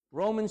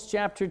Romans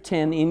chapter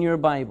 10 in your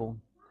Bible.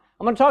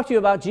 I'm going to talk to you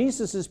about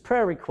Jesus'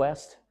 prayer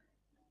request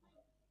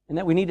and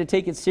that we need to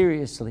take it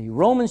seriously.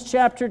 Romans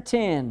chapter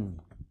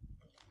 10,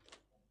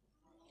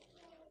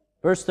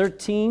 verse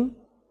 13.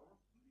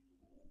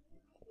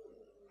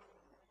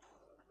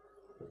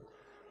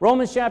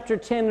 Romans chapter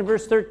 10 and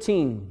verse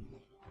 13.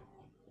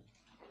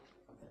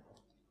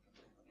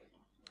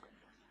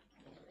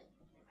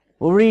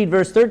 We'll read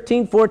verse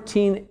 13,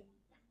 14,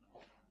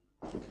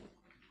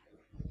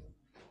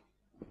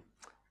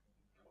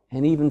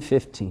 and even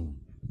 15.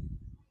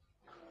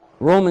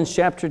 Romans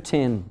chapter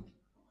 10,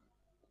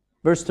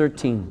 verse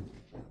 13.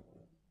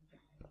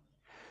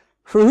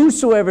 For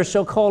whosoever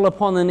shall call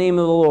upon the name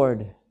of the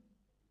Lord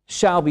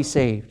shall be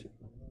saved.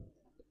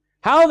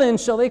 How then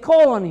shall they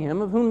call on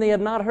him of whom they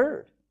have not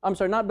heard?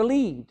 Not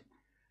believed.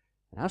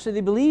 And how shall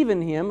they believe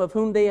in him of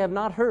whom they have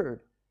not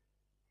heard?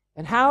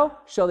 And how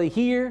shall they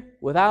hear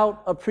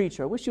without a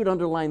preacher? I wish you would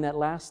underline that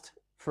last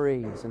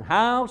phrase. And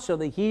how shall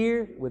they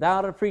hear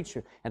without a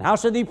preacher? And how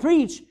shall they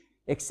preach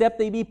except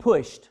they be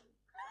pushed?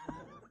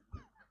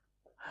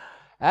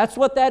 That's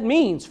what that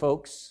means,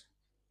 folks.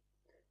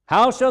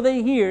 How shall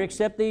they hear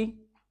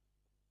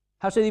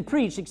how shall they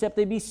preach except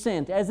they be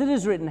sent? As it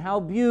is written, how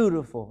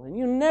beautiful. And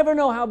you never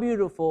know how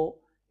beautiful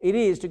it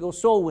is to go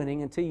soul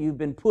winning until you've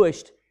been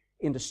pushed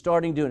into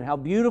starting doing it. How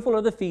beautiful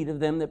are the feet of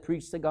them that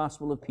preach the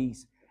gospel of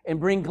peace and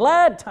bring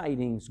glad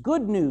tidings,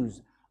 good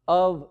news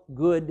of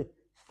good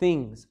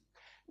things.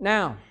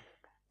 Now,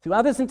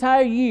 throughout this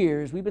entire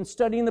year, we've been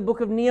studying the book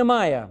of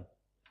Nehemiah.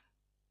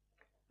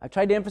 I've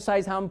tried to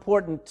emphasize how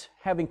important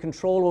having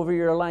control over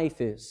your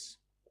life is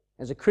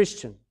as a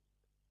Christian.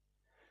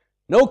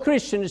 No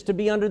Christian is to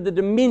be under the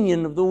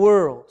dominion of the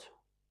world.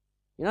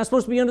 You're not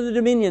supposed to be under the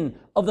dominion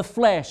of the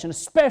flesh, and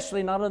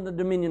especially not under the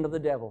dominion of the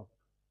devil.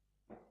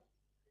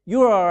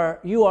 You are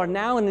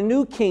now in a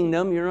new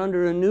kingdom. You're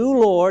under a new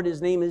Lord.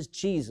 His name is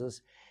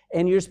Jesus.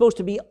 And you're supposed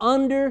to be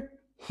under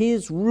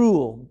His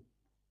rule.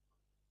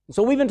 And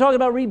so we've been talking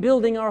about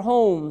rebuilding our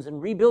homes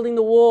and rebuilding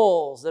the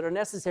walls that are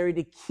necessary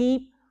to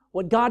keep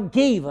what God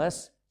gave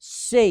us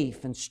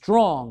safe and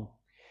strong.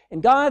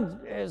 And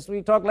God, as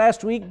we talked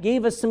last week,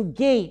 gave us some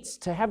gates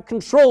to have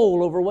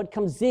control over what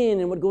comes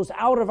in and what goes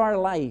out of our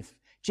life.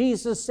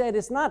 Jesus said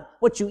it's not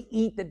what you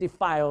eat that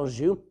defiles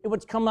you, it's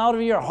what's come out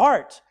of your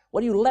heart.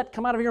 What do you let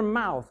come out of your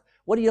mouth?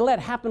 What do you let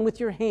happen with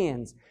your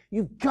hands?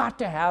 You've got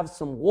to have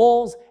some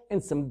walls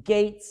and some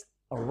gates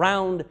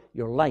around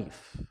your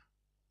life.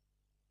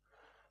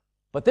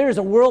 But there's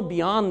a world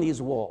beyond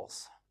these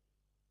walls.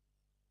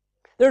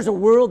 There's a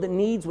world that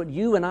needs what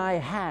you and I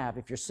have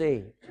if you're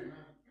saved.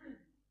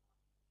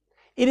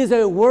 It is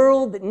a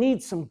world that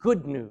needs some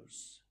good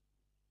news.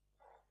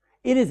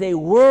 It is a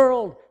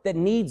world that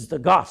needs the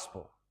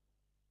gospel.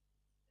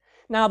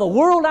 Now, the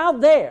world out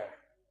there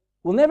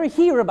will never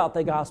hear about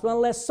the gospel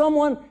unless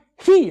someone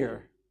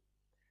here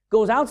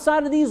goes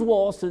outside of these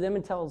walls to them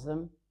and tells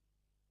them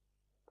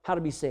how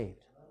to be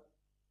saved.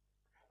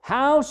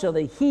 How shall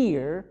they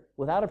hear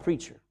without a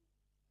preacher?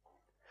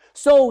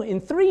 So,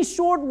 in 3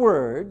 short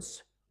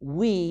words,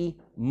 we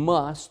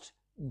must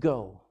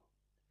go.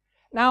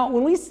 Now,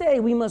 when we say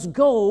we must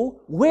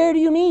go, where do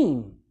you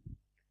mean?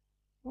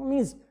 Well, it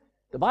means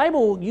the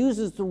Bible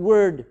uses the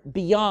word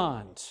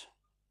beyond.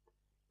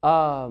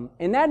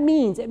 And that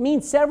means, it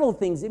means several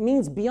things. It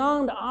means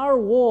beyond our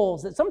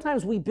walls that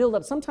sometimes we build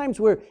up. Sometimes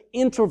we're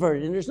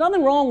introverted. And there's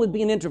nothing wrong with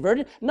being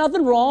introverted.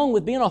 Nothing wrong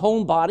with being a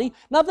homebody.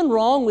 Nothing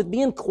wrong with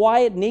being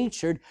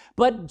quiet-natured.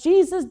 But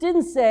Jesus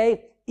didn't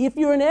say, if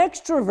you're an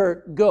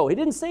extrovert, go. He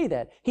didn't say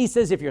that. He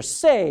says, if you're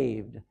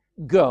saved,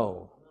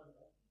 go.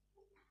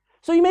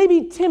 So you may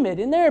be timid,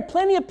 and there are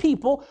plenty of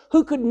people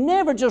who could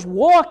never just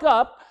walk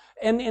up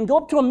and go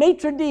up to a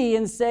maitre d'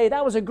 and say,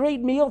 that was a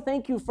great meal,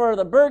 thank you for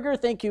the burger,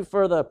 thank you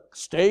for the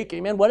steak,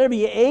 amen, whatever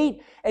you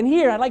ate. And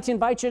here, I'd like to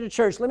invite you to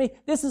church.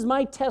 This is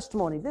my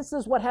testimony. This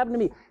is what happened to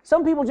me.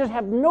 Some people just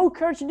have no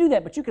courage to do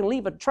that, but you can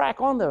leave a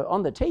track on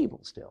the table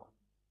still.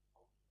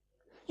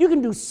 You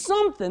can do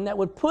something that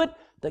would put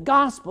the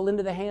gospel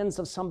into the hands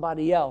of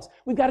somebody else.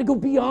 We've got to go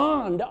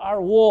beyond our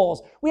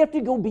walls. We have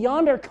to go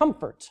beyond our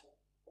comfort.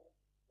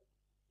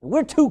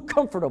 We're too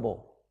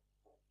comfortable.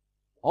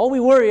 All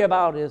we worry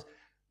about is,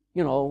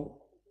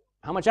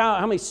 how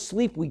much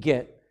sleep we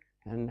get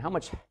and how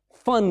much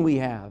fun we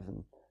have.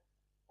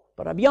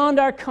 But beyond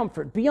our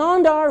comfort,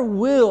 beyond our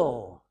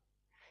will.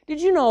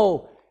 Did you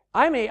know,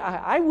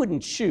 I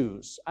wouldn't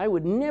choose. I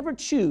would never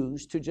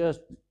choose to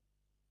just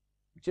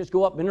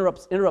go up and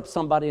interrupt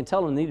somebody and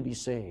tell them they need to be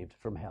saved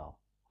from hell.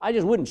 I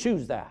just wouldn't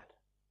choose that.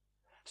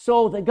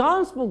 So the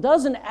gospel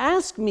doesn't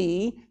ask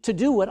me to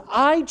do what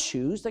I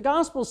choose. The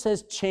gospel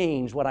says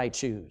change what I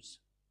choose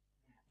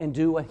and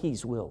do what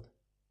He's willed.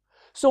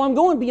 So I'm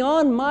going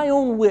beyond my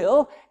own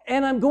will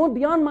and I'm going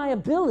beyond my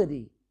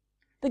ability.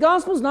 The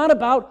gospel's not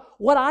about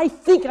what I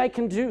think I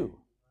can do.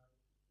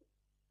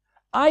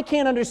 I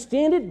can't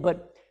understand it,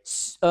 but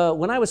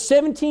when I was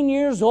 17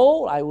 years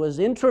old, I was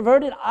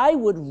introverted. I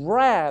would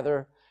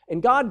rather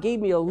And God gave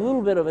me a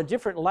little bit of a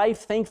different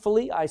life,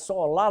 thankfully. I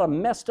saw a lot of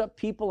messed up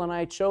people, and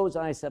I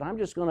said, I'm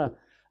just going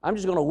I'm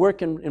just going to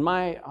work in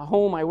my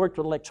home. I worked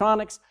with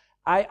electronics.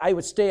 I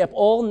would stay up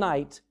all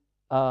night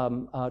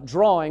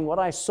drawing what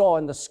I saw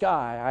in the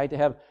sky.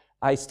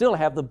 I still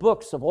have the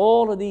books of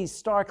all of these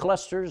star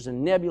clusters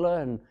and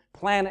nebula and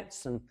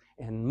planets and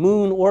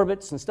moon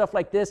orbits and stuff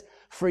like this.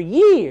 For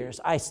years,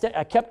 I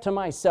kept to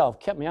myself,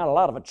 kept me out of a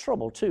lot of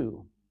trouble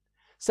too.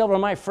 Several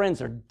of my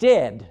friends are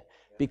dead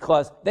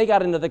because they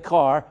got into the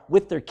car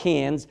with their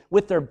cans,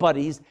 with their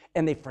buddies,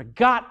 and they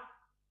forgot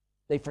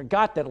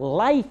that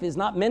life is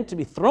not meant to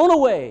be thrown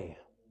away.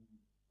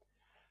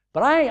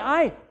 But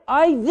I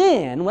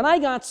then, when I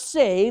got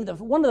saved,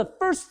 one of the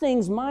first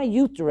things my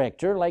youth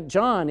director, like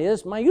John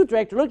is, my youth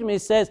director looked at me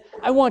and says,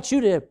 I want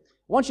you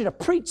to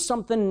preach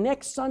something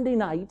next Sunday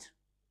night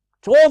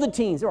to all the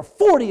teens. There were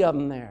 40 of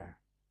them there.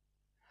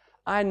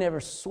 I never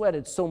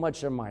sweated so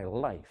much in my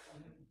life.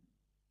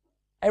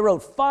 I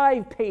wrote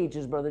 5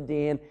 pages, Brother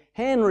Dan,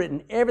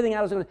 handwritten, everything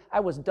I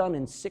was done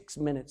in 6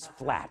 minutes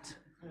flat.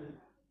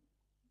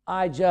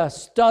 I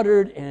just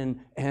stuttered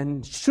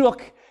and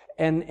shook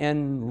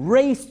and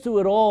raced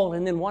through it all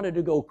and then wanted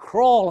to go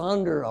crawl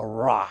under a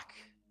rock.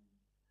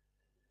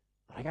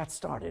 But I got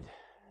started.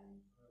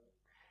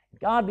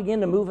 God began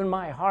to move in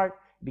my heart,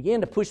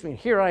 began to push me, and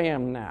here I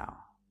am now.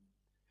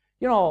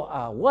 You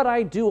know, what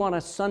I do on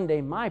a Sunday,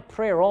 my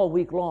prayer all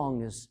week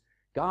long is,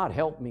 God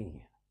help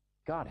me.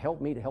 God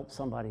help me to help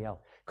somebody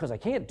else, because I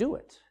can't do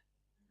it.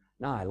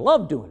 Now, I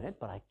love doing it,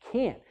 but I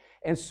can't.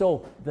 And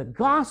so the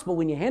gospel,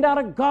 when you hand out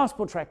a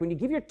gospel tract, when you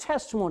give your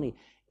testimony,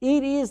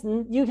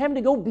 you have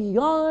to go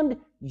beyond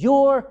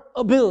your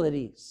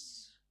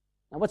abilities.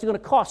 Now, what's it going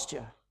to cost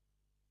you?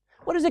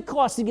 What does it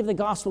cost to give the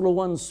gospel to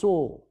one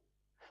soul?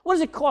 What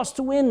does it cost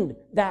to win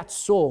that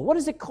soul? What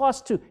does it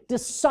cost to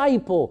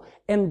disciple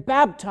and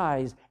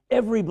baptize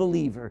every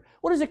believer?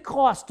 What does it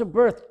cost to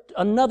birth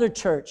another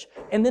church,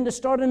 and then to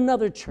start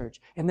another church,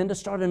 and then to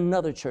start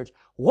another church?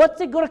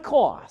 What's it going to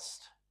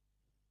cost?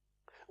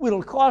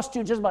 It'll cost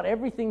you just about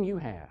everything you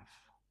have.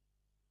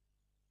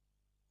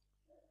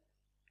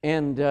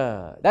 And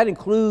that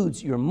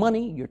includes your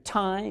money, your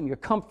time, your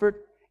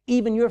comfort,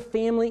 even your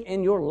family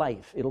and your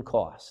life it'll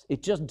cost.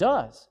 It just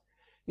does.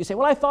 You say,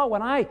 well, I thought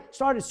when I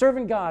started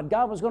serving God,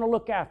 God was going to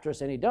look after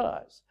us, and He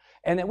does.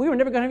 And that we were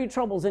never going to have any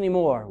troubles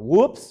anymore.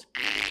 Whoops.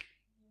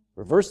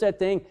 Reverse that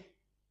thing.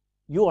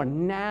 You are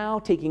now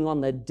taking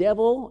on the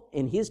devil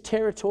in his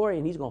territory,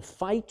 and he's going to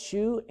fight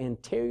you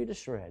and tear you to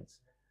shreds.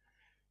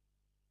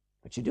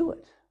 But you do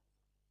it.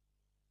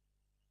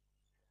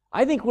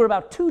 I think we're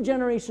about 2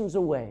 generations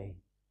away.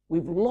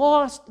 We've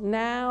lost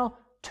now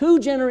 2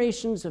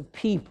 generations of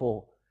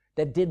people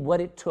that did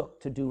what it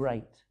took to do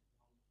right.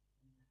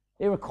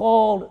 They were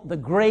called the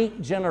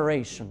Great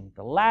Generation,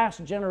 the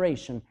last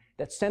generation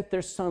that sent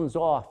their sons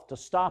off to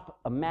stop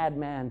a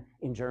madman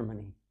in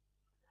Germany.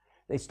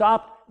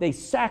 They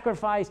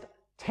sacrificed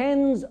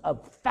tens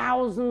of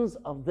thousands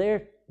of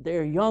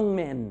their young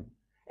men.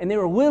 And they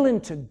were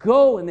willing to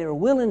go, and they were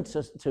willing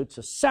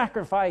to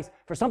sacrifice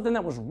for something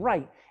that was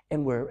right.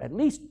 And we're at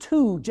least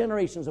 2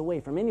 generations away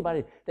from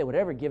anybody that would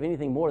ever give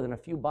anything more than a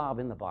few bob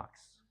in the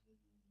box.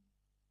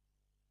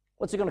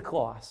 What's it going to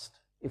cost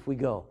if we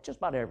go? Just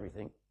about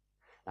everything.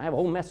 I have a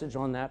whole message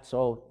on that,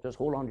 so just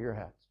hold on to your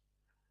hats.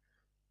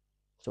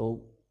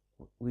 So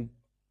we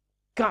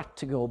got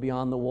to go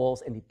beyond the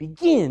walls, and it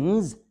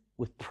begins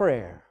with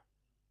prayer.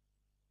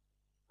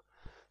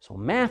 So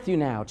Matthew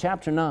now,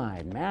 chapter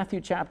 9. Matthew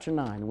chapter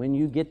 9. When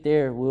you get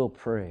there, we'll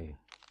pray.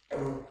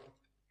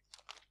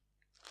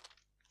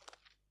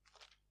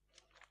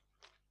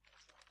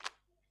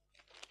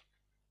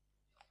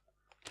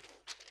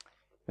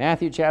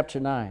 Matthew chapter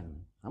 9.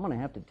 I'm going to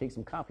have to take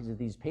some copies of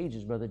these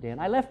pages, Brother Dan.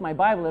 I left my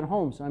Bible at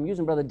home, so I'm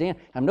using Brother Dan.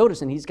 I'm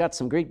noticing he's got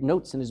some great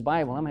notes in his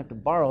Bible. I'm going to have to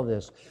borrow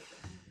this.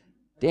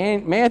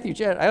 Matthew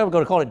chapter, I'm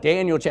going to call it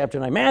Daniel chapter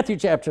 9. Matthew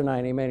chapter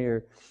 9, amen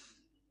here.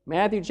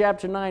 Matthew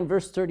chapter 9,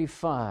 verse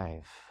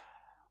 35.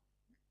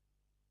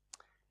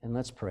 And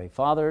let's pray.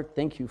 Father,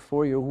 thank you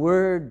for your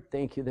word.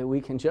 Thank you that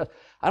we can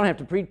I don't have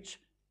to preach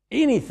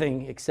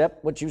anything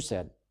except what you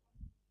said.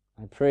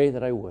 I pray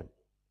that I would.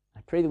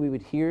 I pray that we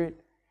would hear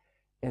it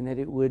and that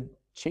it would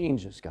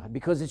change us, God,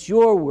 because it's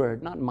your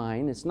word, not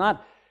mine. It's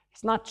not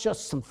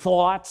just some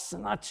thoughts,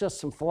 not just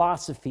some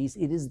philosophies.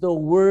 It is the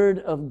word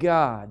of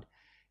God.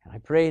 And I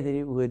pray that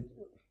it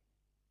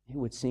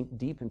would sink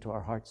deep into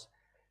our hearts.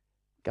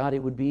 God,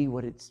 it would be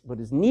what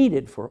is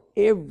needed for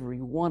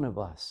every one of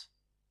us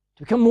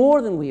to become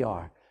more than we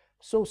are.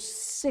 So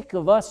sick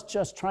of us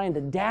just trying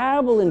to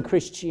dabble in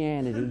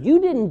Christianity. You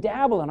didn't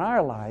dabble in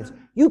our lives.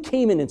 You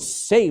came in and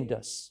saved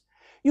us.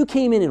 You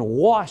came in and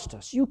washed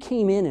us. You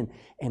came in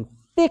and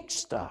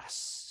fixed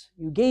us.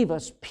 You gave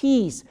us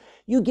peace.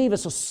 You gave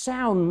us a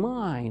sound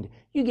mind.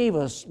 You gave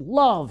us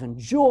love and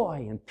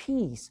joy and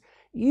peace.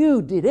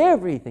 You did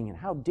everything, and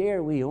how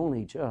dare we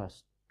only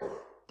just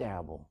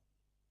dabble?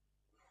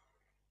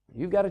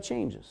 You've got to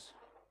change us.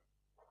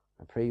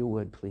 I pray you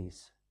would,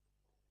 please.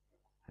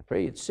 I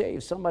pray you'd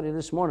save somebody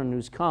this morning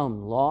who's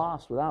come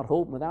lost, without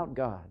hope, without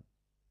God.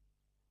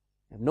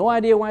 They have no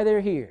idea why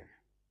they're here.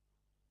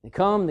 They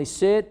come, they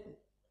sit,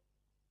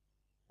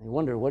 They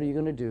wonder, what are you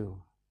going to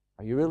do?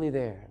 Are you really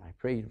there? And I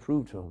pray you to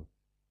prove to them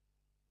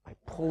by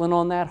pulling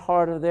on that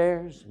heart of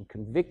theirs and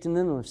convicting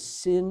them of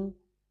sin,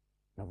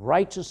 and of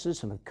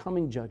righteousness, and of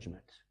coming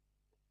judgment.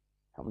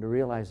 Help them to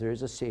realize there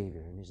is a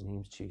Savior, and His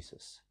name's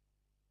Jesus.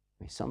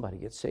 May somebody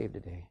get saved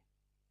today.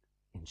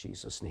 In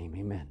Jesus' name,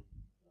 amen.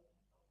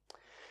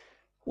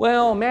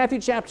 Well,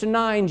 Matthew chapter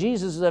 9,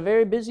 Jesus is a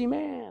very busy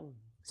man.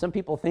 Some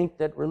people think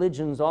that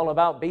religion's all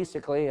about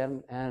basically,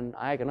 and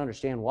I can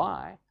understand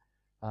why,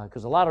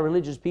 because a lot of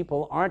religious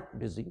people aren't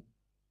busy.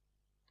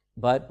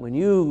 But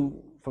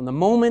from the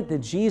moment that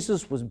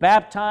Jesus was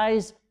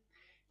baptized,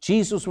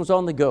 Jesus was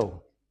on the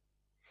go.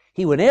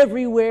 He went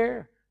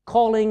everywhere,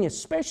 calling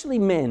especially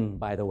men,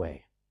 by the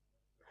way.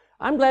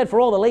 I'm glad for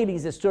all the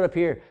ladies that stood up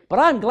here, but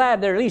I'm glad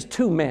there are at least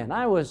 2 men.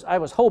 I was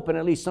hoping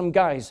at least some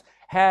guys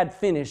had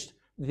finished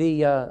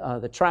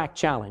the track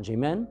challenge,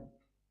 amen?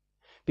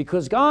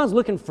 Because God's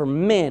looking for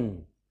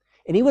men,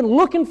 and He went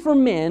looking for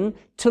men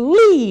to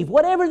leave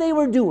whatever they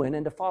were doing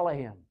and to follow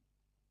Him.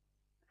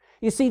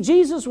 You see,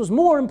 Jesus was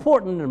more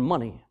important than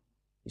money.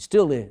 He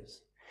still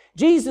is.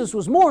 Jesus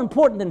was more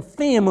important than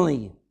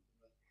family.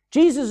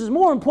 Jesus is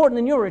more important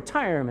than your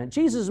retirement.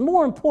 Jesus is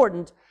more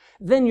important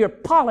than your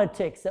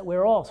politics that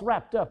we're all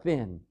wrapped up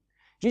in.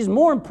 Jesus is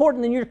more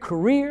important than your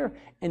career,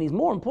 and He's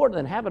more important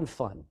than having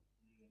fun.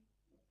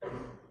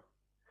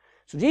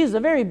 So Jesus is a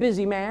very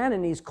busy man,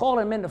 and He's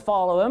calling men to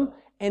follow Him,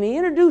 and He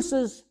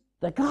introduces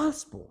the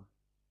gospel.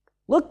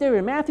 Look there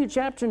in Matthew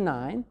chapter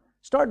 9.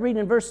 Start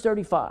reading in verse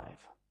 35.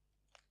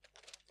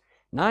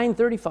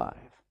 9:35.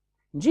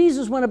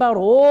 Jesus went about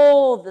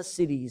all the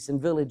cities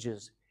and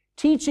villages,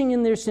 teaching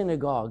in their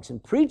synagogues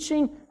and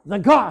preaching the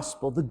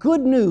gospel, the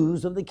good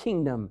news of the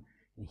kingdom,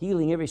 and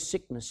healing every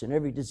sickness and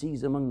every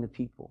disease among the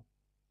people.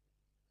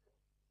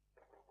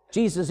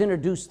 Jesus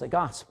introduced the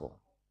gospel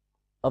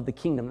of the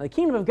kingdom. The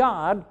kingdom of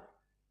God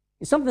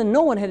is something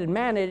no one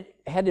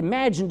had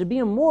imagined to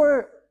be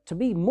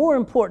more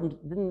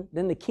important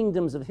than the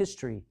kingdoms of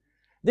history.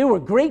 There were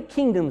great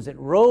kingdoms that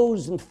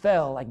rose and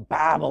fell, like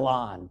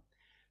Babylon,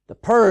 the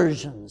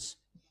Persians,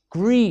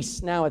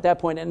 Greece now at that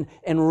point, and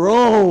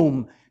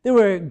Rome. There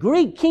were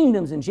great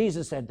kingdoms, and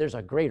Jesus said there's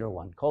a greater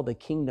one called the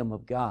kingdom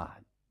of God.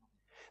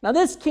 Now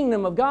this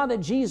kingdom of God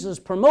that Jesus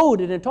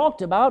promoted and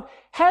talked about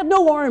had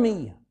no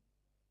army.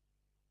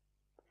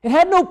 It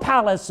had no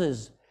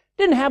palaces,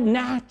 didn't have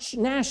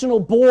national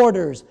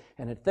borders,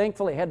 and it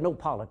thankfully had no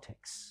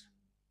politics.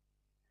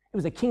 It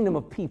was a kingdom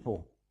of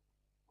people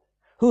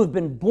who have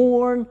been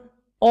born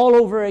all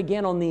over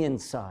again on the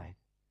inside,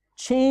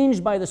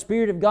 changed by the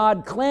Spirit of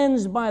God,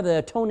 cleansed by the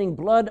atoning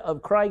blood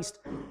of Christ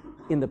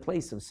in the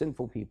place of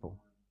sinful people.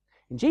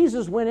 And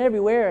Jesus went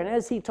everywhere, and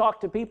as He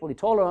talked to people, He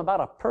told them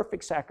about a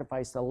perfect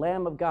sacrifice, the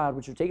Lamb of God,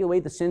 which would take away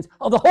the sins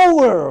of the whole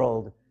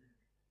world.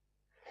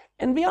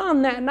 And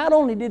beyond that, not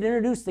only did He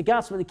introduce the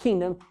gospel of the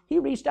kingdom, He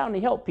reached out and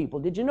He helped people.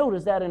 Did you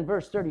notice that in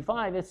verse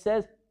 35? It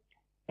says,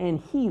 and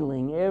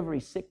healing every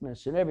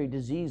sickness and every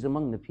disease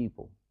among the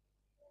people.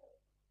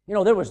 You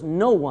know, there was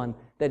no one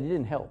that He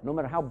didn't help, no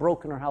matter how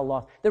broken or how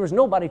lost. There was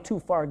nobody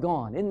too far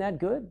gone. Isn't that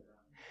good?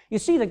 You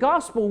see, the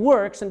gospel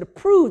works, and to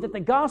prove that the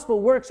gospel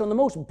works on the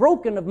most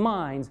broken of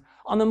minds,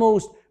 on the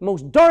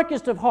most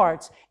darkest of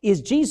hearts,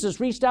 is Jesus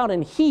reached out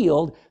and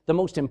healed the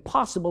most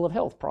impossible of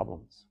health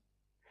problems.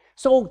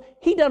 So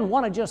He doesn't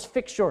want to just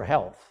fix your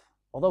health,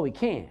 although He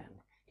can.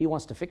 He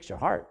wants to fix your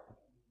heart.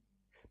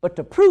 But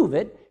to prove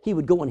it, He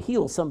would go and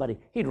heal somebody.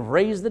 He'd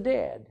raise the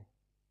dead.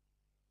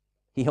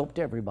 He helped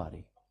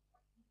everybody.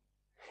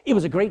 It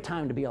was a great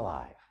time to be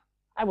alive.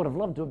 I would have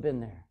loved to have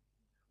been there.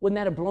 Wouldn't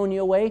that have blown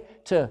you away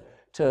to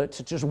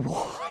just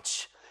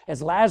watch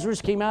as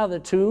Lazarus came out of the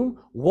tomb,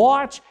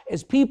 watch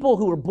as people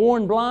who were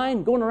born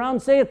blind going around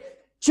saying,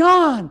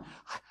 John,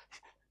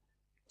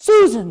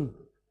 Susan,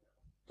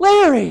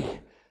 Larry,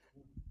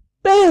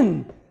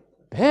 Ben,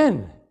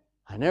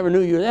 I never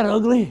knew you were that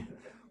ugly.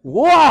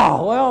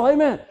 Wow, well,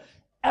 amen.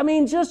 I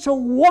mean, just to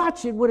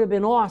watch it would have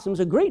been awesome. It was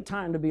a great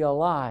time to be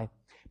alive.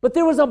 But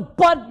there was a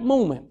but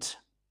moment.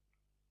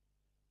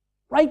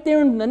 Right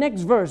there in the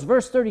next verse,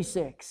 verse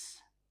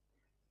 36.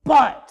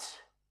 But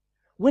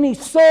when He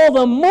saw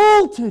the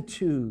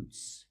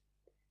multitudes,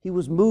 He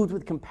was moved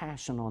with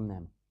compassion on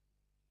them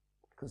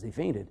because they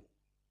fainted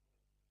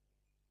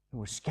and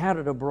were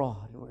scattered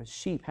abroad and were as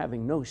sheep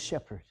having no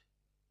shepherd.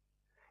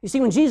 You see,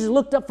 when Jesus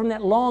looked up from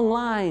that long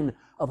line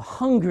of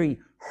hungry,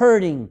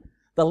 hurting,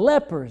 the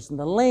lepers and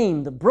the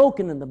lame, the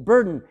broken and the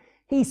burdened,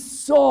 He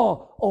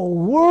saw a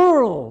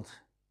world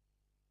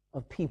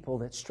of people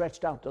that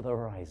stretched out to the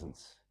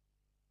horizons.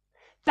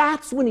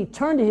 That's when He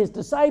turned to His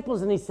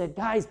disciples and He said,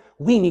 guys,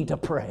 we need to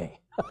pray.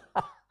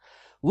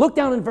 Look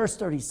down in verse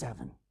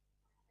 37.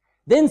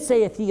 Then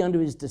saith He unto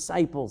His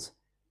disciples,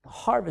 the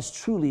harvest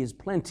truly is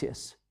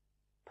plenteous,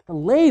 but the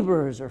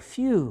laborers are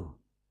few.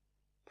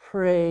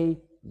 Pray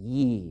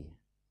ye,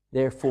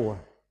 therefore,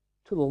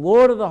 to the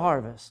Lord of the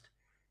harvest,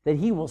 that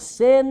He will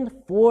send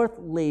forth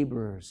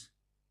laborers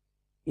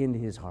into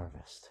His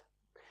harvest.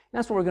 And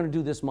that's what we're going to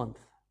do this month.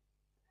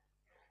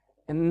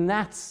 And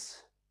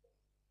that's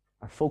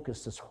our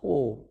focus this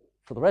whole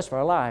for the rest of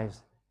our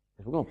lives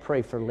is we're going to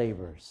pray for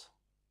laborers.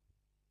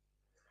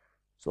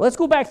 So let's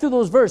go back through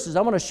those verses.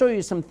 I want to show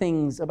you some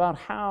things about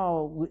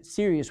how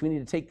serious we need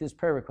to take this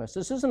prayer request.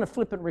 This isn't a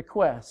flippant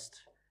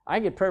request. I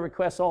get prayer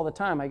requests all the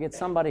time. I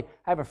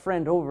have a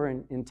friend over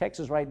in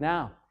Texas right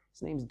now.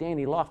 His name's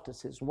Danny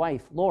Loftus. His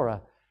wife, Laura,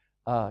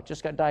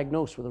 just got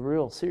diagnosed with a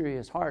real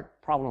serious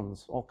heart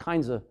problems, all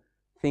kinds of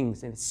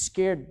things, and it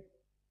scared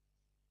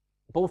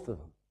both of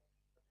them.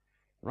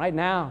 Right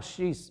now,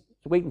 she's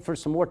waiting for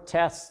some more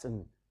tests,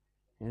 and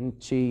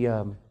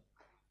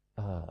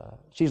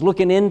she's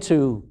looking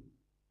into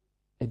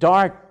a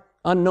dark,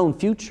 unknown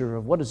future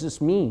of what does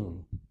this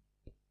mean?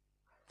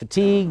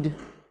 Fatigued,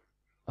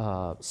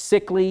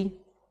 sickly,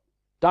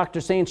 doctor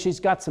saying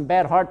she's got some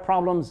bad heart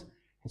problems.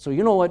 And so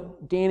you know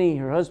what Danny,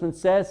 her husband,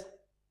 says?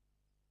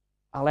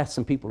 I'll ask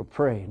some people to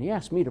pray. And he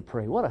asked me to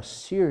pray. What a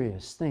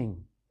serious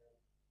thing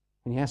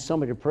when you ask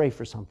somebody to pray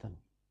for something.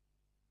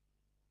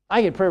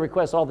 I get prayer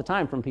requests all the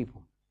time from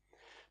people.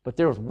 But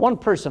there was one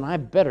person I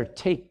better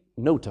take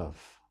note of,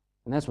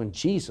 and that's when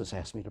Jesus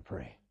asked me to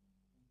pray.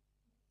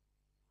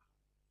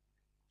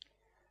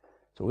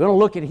 So we're going to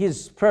look at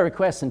his prayer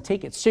requests and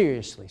take it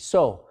seriously.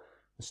 So,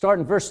 start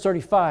in verse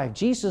 35.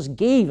 Jesus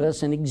gave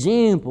us an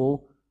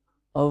example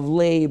of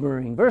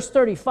laboring. Verse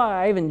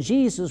 35, and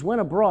Jesus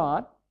went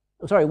about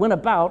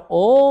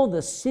all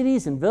the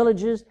cities and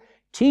villages,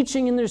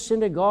 teaching in their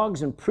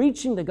synagogues and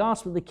preaching the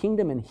gospel of the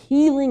kingdom and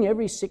healing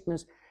every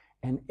sickness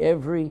and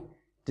every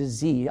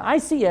disease. I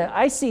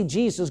see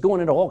Jesus going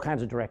into all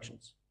kinds of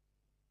directions.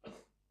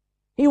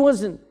 He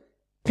wasn't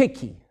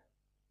picky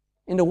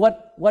into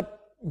what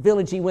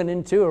village he went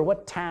into or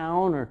what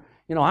town, or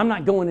I'm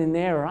not going in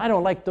there, or I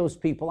don't like those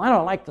people. I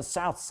don't like the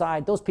south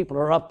side. Those people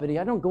are uppity.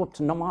 I don't go up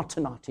to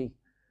Namatanati.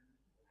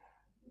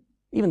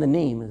 Even the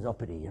name is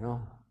uppity,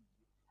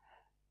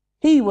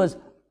 He was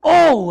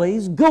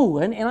always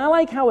going, and I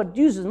like how it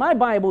uses, my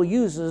Bible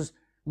uses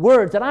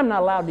words that I'm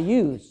not allowed to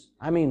use.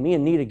 I mean, me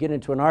and Nita get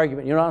into an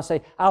argument,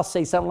 I'll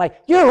say something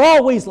like, you're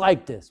always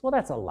like this. Well,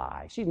 that's a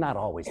lie. She's not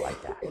always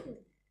like that.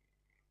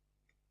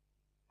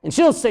 And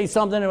she'll say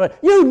something,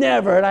 you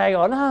never, and I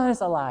go, no,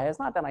 that's a lie. It's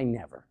not that I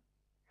never.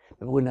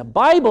 But when the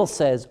Bible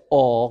says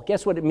all,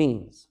 guess what it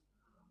means?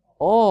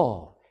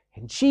 All.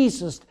 And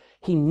Jesus,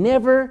 he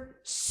never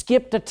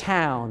skipped a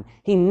town.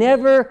 He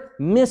never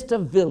missed a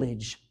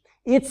village.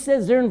 It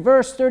says there in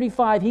verse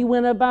 35, he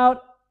went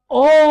about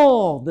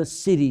all the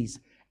cities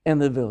and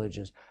the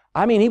villages.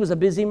 I mean, he was a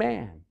busy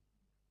man.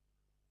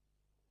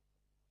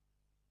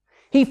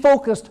 He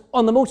focused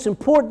on the most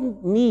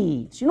important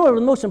needs. You know what are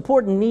the most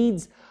important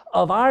needs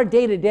of our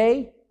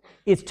day-to-day?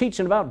 It's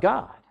teaching about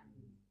God.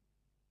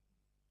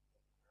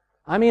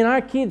 I mean,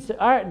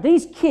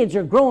 these kids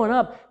are growing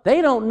up,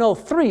 they don't know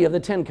 3 of the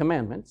 10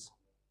 commandments.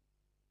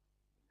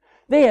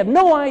 They have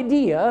no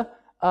idea.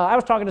 I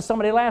was talking to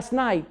somebody last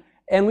night,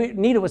 and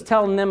Nita was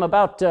telling them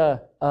about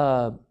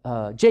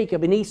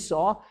Jacob and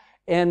Esau,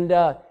 and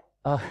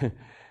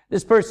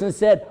this person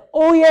said,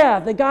 oh yeah,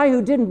 the guy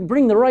who didn't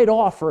bring the right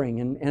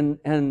offering,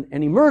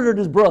 and he murdered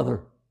his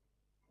brother.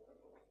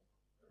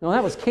 No,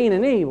 that was Cain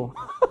and Abel.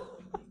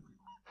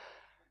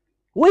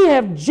 We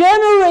have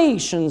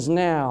generations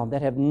now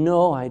that have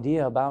no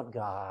idea about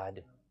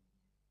God.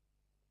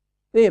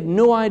 They have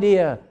no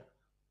idea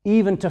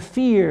even to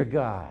fear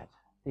God.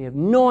 They have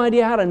no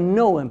idea how to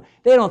know Him.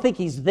 They don't think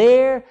He's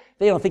there.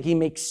 They don't think He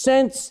makes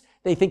sense.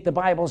 They think the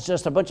Bible's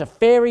just a bunch of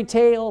fairy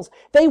tales.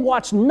 They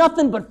watch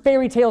nothing but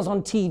fairy tales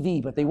on TV,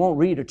 but they won't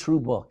read a true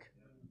book.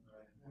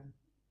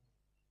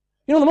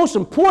 You know, the most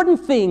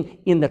important thing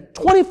in the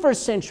 21st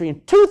century,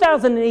 in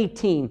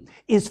 2018,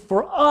 is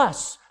for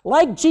us,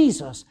 like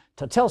Jesus,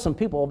 to tell some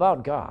people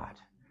about God.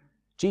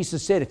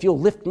 Jesus said, if you'll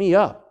lift me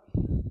up,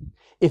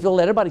 if you'll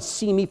let everybody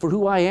see me for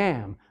who I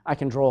am, I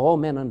can draw all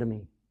men unto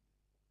me.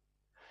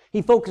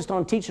 He focused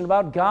on teaching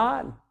about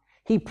God.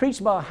 He preached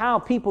about how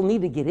people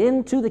need to get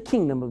into the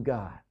kingdom of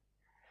God.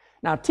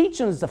 Now,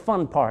 teaching is the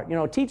fun part. You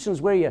know, teaching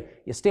is where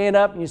you stand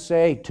up and you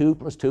say, 2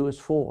 + 2 is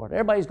 4.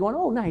 Everybody's going,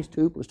 oh, nice,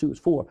 2 + 2 is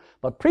 4.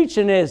 But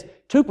preaching is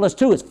 2 +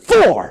 2 is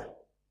 4.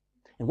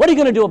 And what are you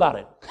going to do about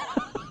it?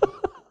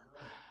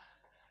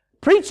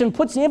 Preaching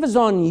puts the emphasis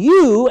on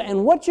you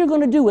and what you're going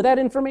to do with that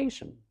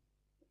information.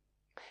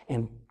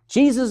 And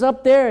Jesus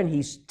up there, and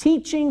He's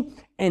teaching,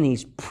 and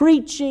He's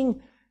preaching,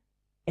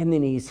 and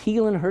then He's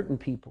healing hurting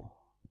people.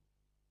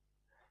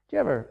 Do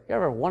you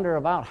ever wonder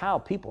about how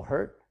people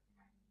hurt?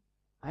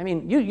 I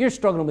mean, you're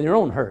struggling with your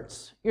own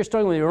hurts. You're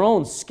struggling with your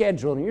own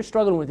schedule, and you're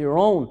struggling with your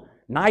own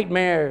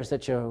nightmares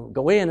that you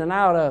go in and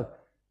out of.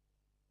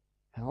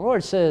 And the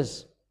Lord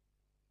says,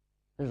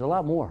 there's a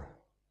lot more.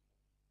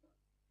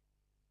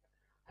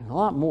 There's a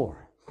lot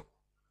more.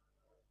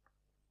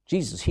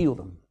 Jesus healed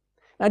them.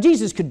 Now,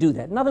 Jesus could do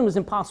that. Nothing was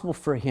impossible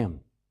for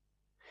Him.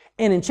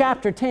 And in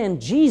chapter 10,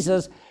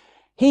 Jesus,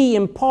 He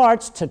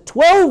imparts to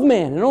 12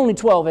 men, and only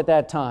 12 at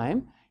that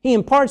time, He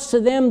imparts to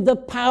them the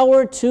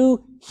power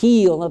to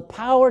heal, the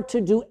power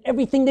to do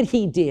everything that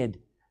He did.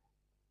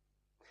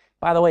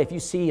 By the way, if you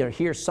see or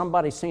hear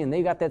somebody saying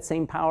they got that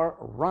same power,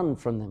 run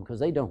from them, because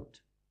they don't.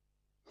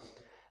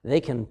 They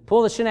can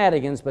pull the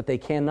shenanigans, but they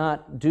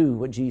cannot do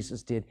what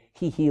Jesus did.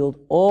 He healed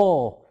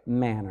all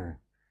manner.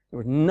 There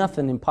was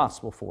nothing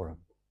impossible for him.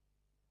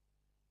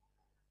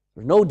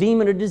 There was no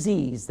demon or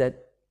disease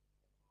that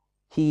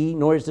he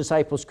nor his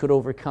disciples could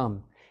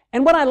overcome.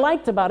 And what I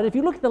liked about it, if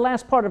you look at the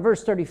last part of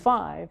verse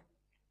 35,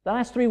 the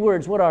last three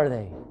words, what are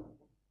they?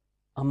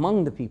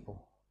 Among the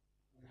people.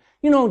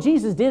 You know,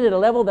 Jesus did it at a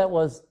level that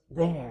was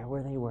there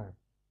where they were.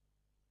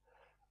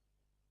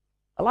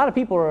 A lot of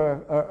people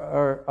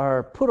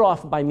are put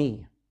off by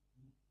me.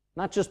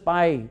 Not just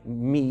by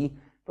me,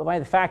 but by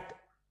the fact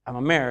I'm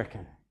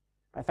American.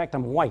 By the fact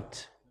I'm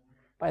white.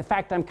 By the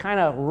fact I'm kind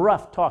of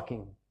rough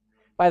talking.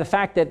 By the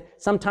fact that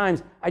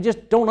sometimes I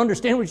just don't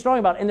understand what you're talking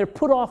about, and they're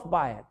put off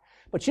by it.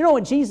 But you know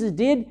what Jesus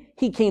did?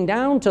 He came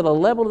down to the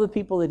level of the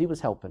people that he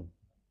was helping.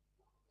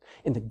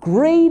 And the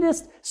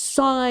greatest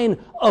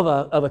sign of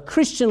a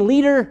Christian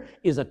leader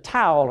is a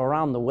towel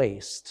around the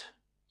waist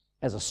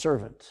as a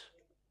servant.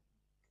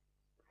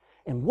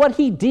 And what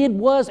he did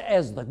was,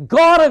 as the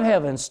God of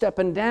heaven,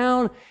 stepping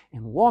down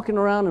and walking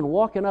around and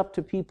walking up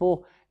to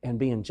people and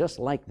being just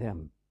like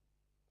them.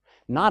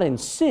 Not in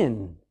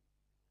sin,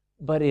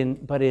 but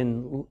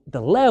in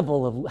the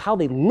level of how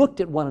they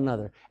looked at one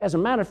another. As a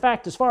matter of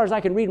fact, as far as I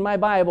can read in my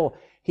Bible,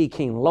 he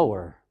came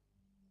lower.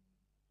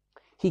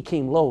 He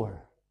came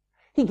lower.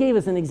 He gave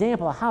us an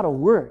example of how to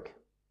work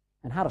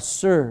and how to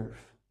serve.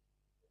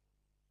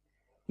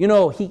 You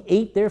know, he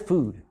ate their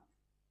food.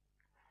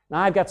 Now,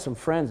 I've got some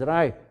friends that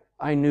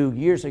I knew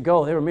years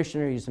ago. They were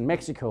missionaries in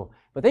Mexico.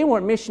 But they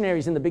weren't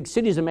missionaries in the big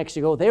cities of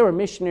Mexico. They were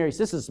missionaries.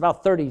 This is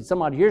about 30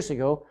 some odd years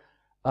ago.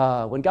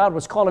 When God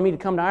was calling me to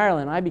come to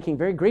Ireland, I became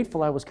very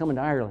grateful I was coming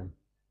to Ireland.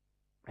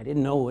 I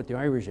didn't know what the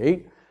Irish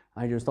ate.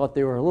 I just thought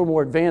they were a little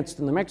more advanced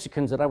than the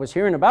Mexicans that I was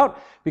hearing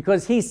about,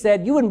 because he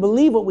said, you wouldn't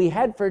believe what we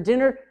had for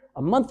dinner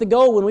a month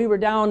ago when we were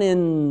down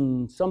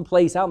in some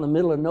place out in the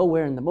middle of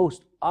nowhere in the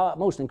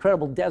most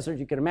incredible desert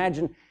you can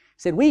imagine. He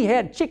said, we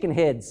had chicken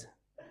heads.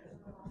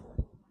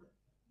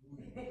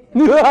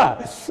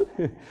 I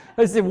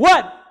said,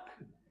 what?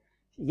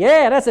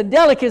 Yeah, that's a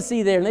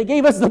delicacy there. And they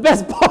gave us the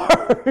best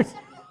part.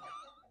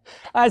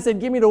 I said,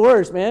 give me the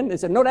worst, man. They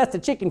said, no, that's the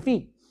chicken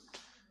feet.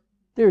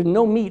 There's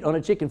no meat on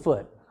a chicken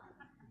foot.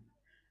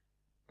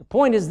 The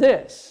point is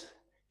this.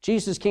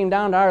 Jesus came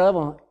down to our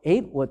level and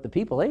ate what the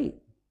people ate.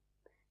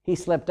 He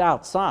slept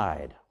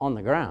outside on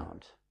the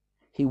ground.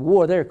 He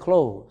wore their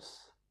clothes.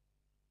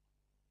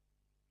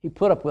 He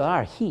put up with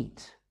our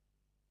heat.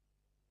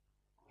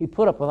 He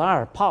put up with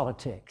our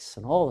politics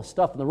and all the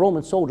stuff, and the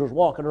Roman soldiers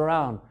walking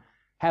around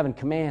having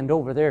command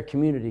over their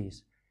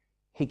communities.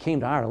 He came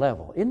to our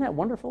level. Isn't that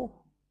wonderful?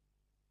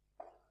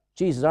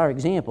 Jesus is our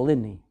example,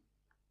 isn't he?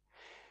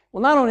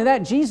 Well, not only that,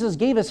 Jesus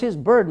gave us his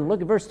burden. Look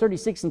at verse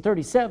 36 and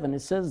 37. It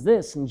says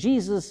this,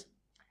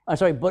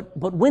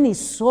 but when he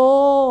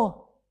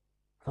saw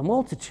the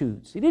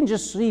multitudes, he didn't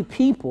just see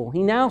people,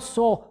 he now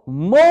saw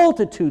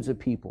multitudes of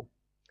people.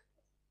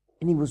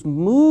 And he was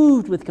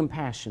moved with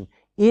compassion.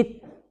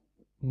 It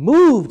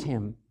moved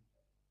him.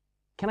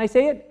 Can I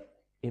say it?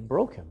 It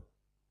broke him.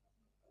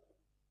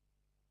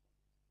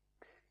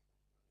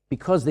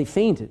 Because they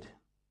fainted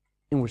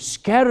and were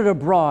scattered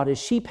abroad as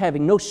sheep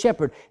having no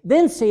shepherd.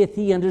 Then saith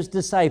he unto his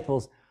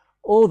disciples,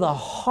 oh, the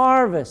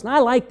harvest. And I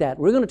like that.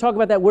 We're going to talk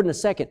about that word in a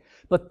second.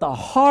 But the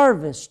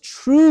harvest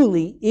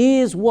truly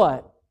is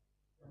what?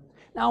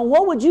 Now,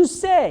 what would you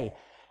say?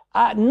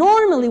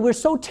 Normally, we're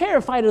so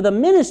terrified of the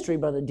ministry,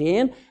 Brother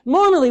Dan.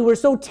 Normally, we're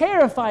so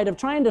terrified of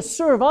trying to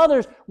serve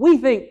others. We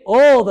think,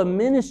 oh, the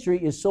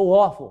ministry is so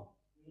awful.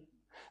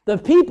 The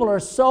people are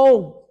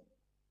so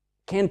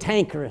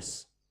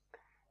cantankerous.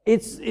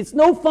 It's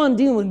no fun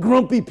dealing with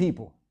grumpy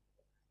people.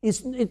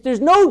 There's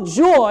no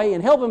joy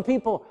in helping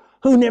people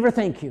who never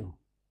thank you.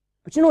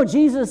 But you know what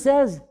Jesus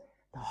says?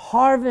 The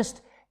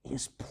harvest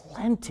is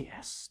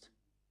plenteous,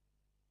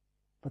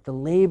 but the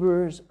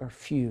laborers are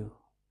few.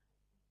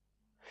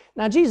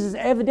 Now, Jesus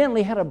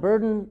evidently had a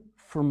burden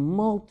for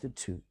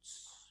multitudes.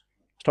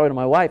 I was talking to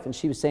my wife, and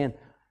she was saying,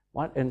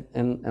 "What?" And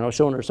I was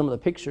showing her some of the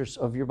pictures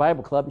of your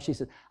Bible club, and she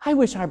said, I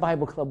wish our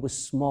Bible club was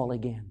small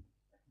again.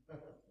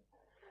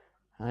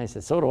 I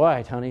said, so do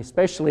I, honey,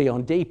 especially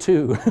on day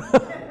 2.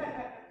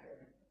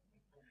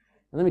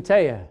 Let me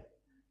tell you,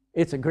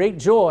 it's a great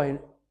joy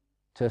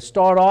to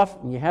start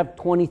off and you have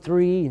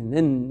 23, and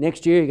then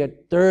next year you got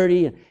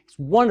 30, and it's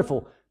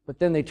wonderful. But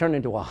then they turn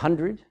into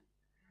 100,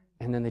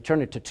 and then they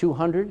turn it to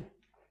 200.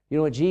 You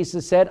know what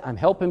Jesus said? I'm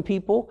helping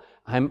people.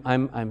 I'm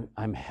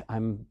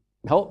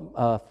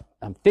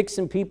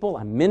fixing people.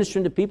 I'm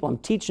ministering to people. I'm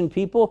teaching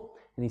people.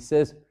 And he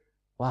says,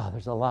 wow,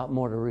 there's a lot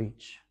more to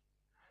reach.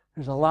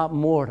 There's a lot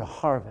more to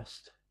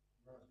harvest.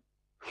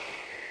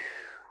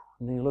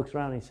 And then he looks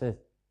around and he says,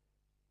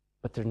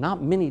 but there's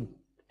not many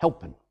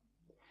helping.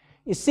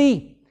 You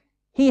see,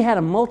 he had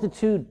a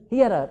multitude, he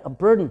had a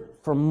burden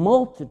for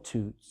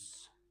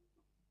multitudes.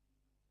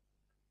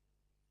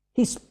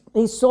 He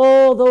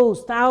saw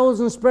those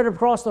thousands spread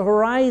across the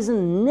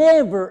horizon,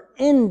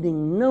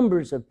 never-ending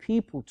numbers of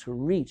people to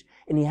reach.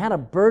 And he had a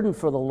burden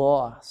for the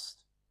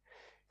lost.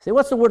 Say,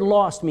 what's the word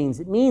lost means?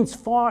 It means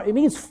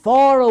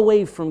far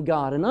away from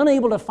God and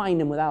unable to find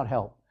Him without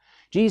help.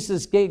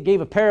 Jesus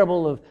gave a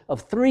parable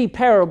of 3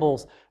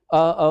 parables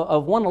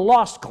of one, a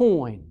lost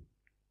coin.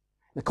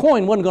 The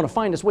coin wasn't going to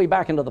find its way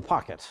back into the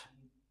pocket.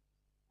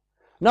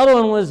 Another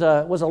one was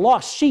a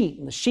lost sheep,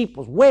 and the sheep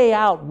was way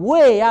out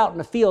in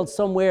the field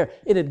somewhere.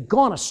 It had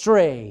gone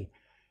astray.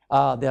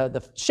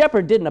 The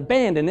shepherd didn't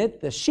abandon it.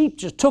 The sheep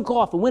just took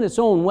off and went its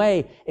own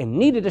way and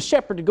needed a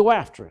shepherd to go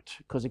after it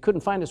because it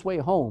couldn't find its way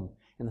home.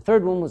 And the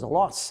third one was a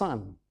lost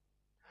son.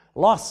 A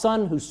lost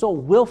son who so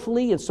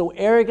willfully and so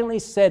arrogantly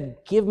said,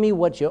 give me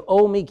what you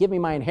owe me, give me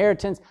my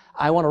inheritance.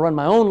 I want to run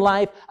my own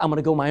life. I'm going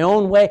to go my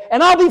own way,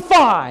 and I'll be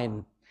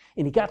fine.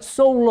 And he got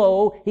so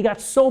low, he got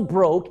so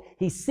broke,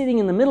 he's sitting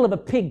in the middle of a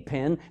pig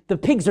pen. The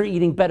pigs are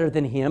eating better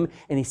than him.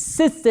 And he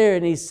sits there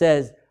and he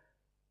says,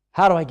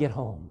 how do I get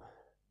home?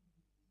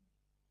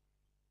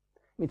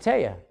 Let me tell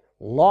you,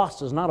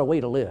 lost is not a way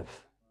to live.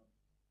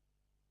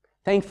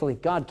 Thankfully,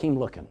 God came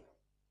looking.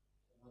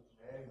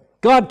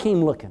 God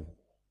came looking.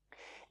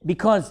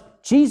 Because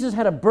Jesus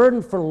had a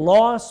burden for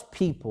lost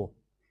people.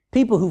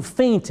 People who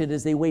fainted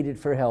as they waited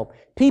for help.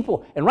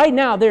 People, and right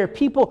now there are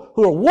people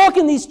who are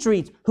walking these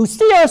streets, who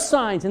see our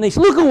signs, and they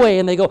look away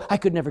and they go, I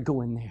could never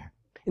go in there.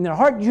 And their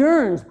heart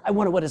yearns, I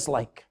wonder what it's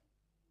like.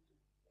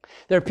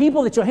 There are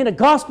people that you'll hand a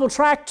gospel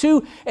tract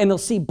to, and they'll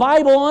see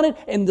Bible on it,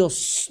 and they'll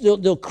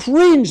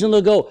cringe, and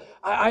they'll go,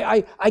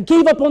 I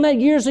gave up on that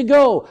years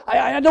ago.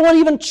 I don't want to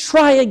even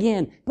try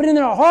again. But in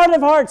their heart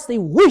of hearts, they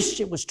wish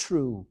it was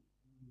true.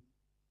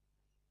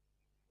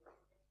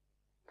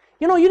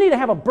 You know, you need to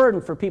have a burden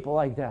for people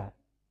like that.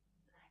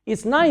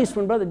 It's nice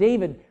when Brother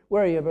David,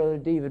 where are you, Brother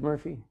David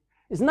Murphy?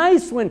 It's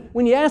nice when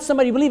you ask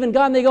somebody to believe in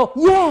God and they go,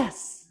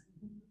 yes.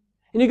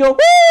 And you go,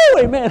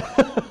 woo, amen.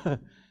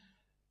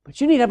 But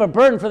you need to have a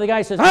burden for the guy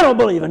who says, I don't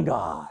believe in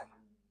God.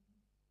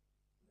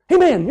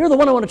 Amen, you're the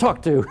one I want to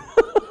talk to.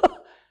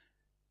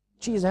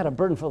 Jesus had a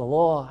burden for the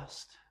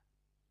lost.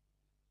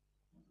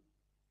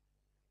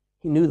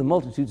 He knew the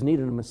multitudes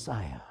needed a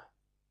Messiah.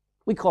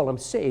 We call him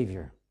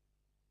Savior.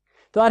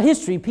 Throughout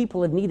history,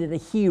 people have needed a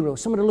hero,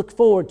 someone to look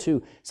forward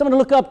to, someone to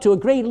look up to, a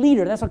great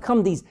leader. That's how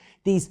come these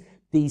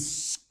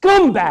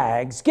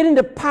scumbags get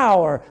into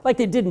power like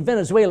they did in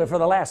Venezuela for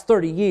the last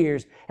 30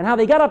 years, and how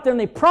they got up there and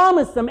they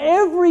promised them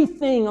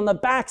everything on the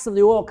backs of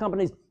the oil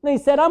companies. They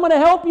said, I'm going to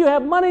help you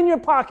have money in your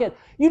pocket.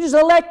 You just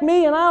elect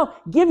me and I'll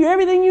give you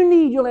everything you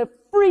need. You'll have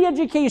free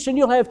education.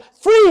 You'll have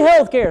free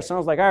health care.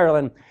 Sounds like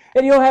Ireland.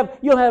 And you'll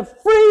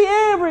have free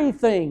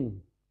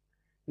everything.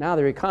 Now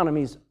their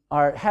economies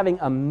are having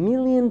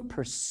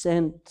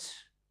 1,000,000%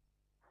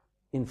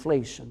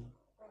 inflation.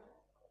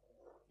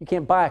 You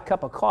can't buy a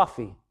cup of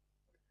coffee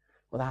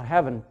without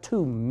having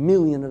 2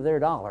 million of their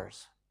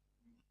dollars.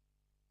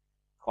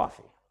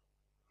 Coffee.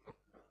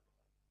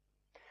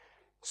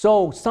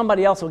 So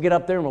somebody else will get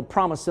up there and will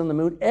promise them the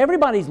moon.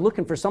 Everybody's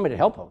looking for somebody to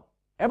help them.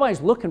 Everybody's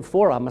looking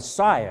for a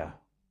Messiah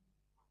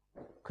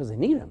because they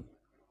need him.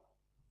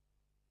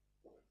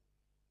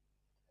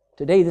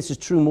 Today, this is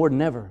true more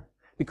than ever,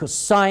 because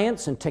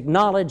science and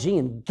technology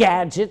and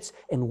gadgets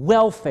and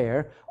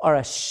welfare are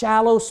a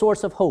shallow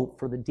source of hope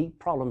for the deep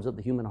problems of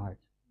the human heart.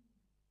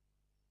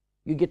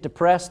 You get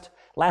depressed,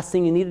 last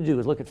thing you need to do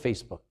is look at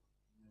Facebook.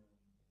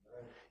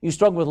 You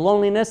struggle with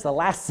loneliness, the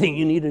last thing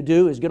you need to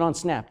do is get on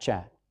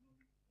Snapchat.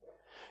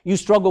 You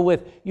struggle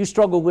with just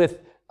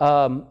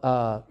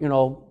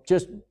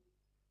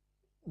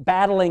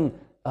battling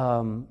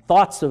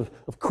thoughts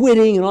of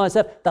quitting and all that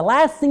stuff. The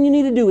last thing you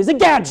need to do is a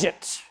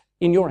gadget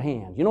in your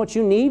hand. You know what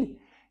you need?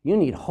 You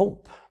need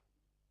hope.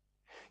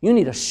 You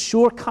need a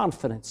sure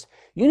confidence.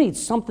 You need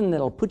something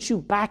that'll put you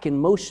back in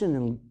motion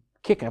and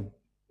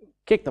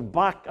kick the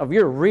back of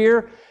your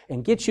rear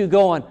and get you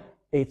going.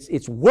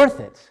 It's worth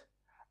it.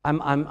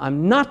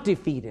 I'm not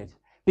defeated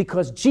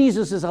because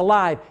Jesus is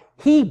alive.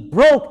 He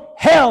broke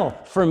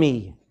hell for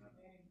me.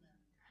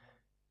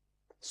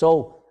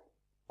 So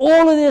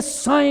all of this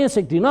science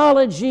and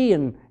technology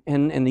and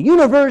the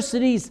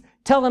universities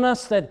telling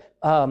us that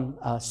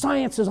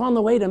science is on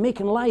the way to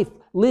making life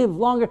live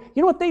longer.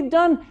 You know what they've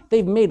done?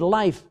 They've made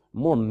life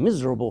more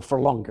miserable for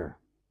longer.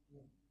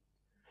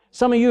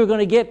 Some of you are going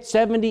to get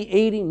 70,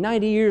 80,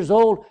 90 years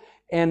old,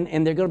 and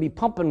they're going to be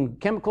pumping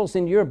chemicals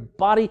into your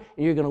body,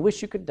 and you're going to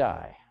wish you could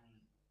die.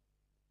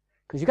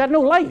 Because you got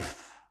no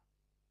life.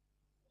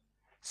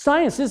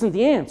 Science isn't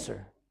the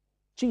answer.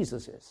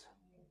 Jesus is.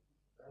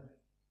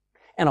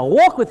 And a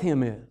walk with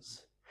him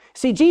is.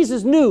 See,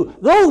 Jesus knew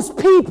those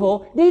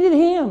people needed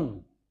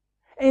him.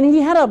 And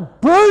he had a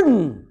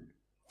burden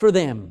for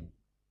them.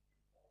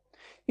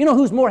 You know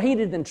who's more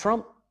hated than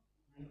Trump?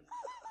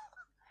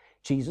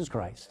 Jesus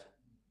Christ.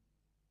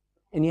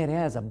 And yet he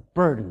has a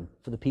burden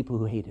for the people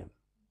who hate him.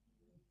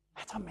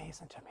 That's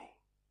amazing to me.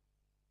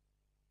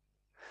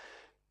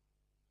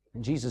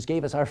 And Jesus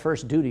gave us our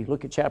first duty.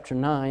 Look at chapter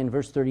 9,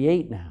 verse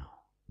 38 now.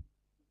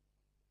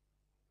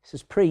 He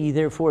says, pray ye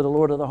therefore the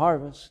Lord of the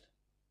harvest,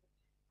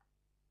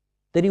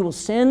 that he will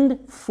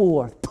send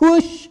forth,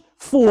 push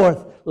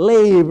forth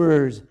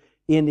laborers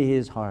into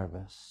his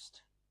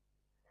harvest.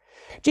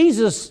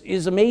 Jesus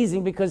is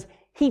amazing because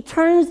he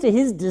turns to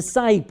his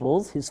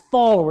disciples, his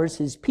followers,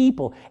 his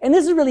people. And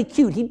this is really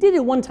cute. He did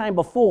it one time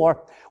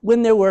before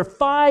when there were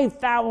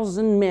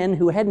 5,000 men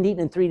who hadn't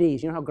eaten in 3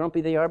 days. You know how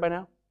grumpy they are by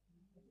now?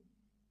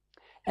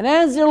 And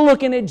as they're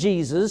looking at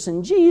Jesus,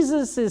 and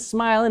Jesus is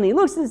smiling, he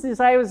looks at his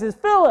disciples and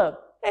says,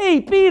 Philip, hey,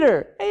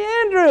 Peter,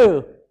 hey,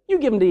 Andrew, you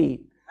give them to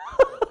eat.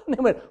 And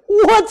they went,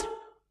 what?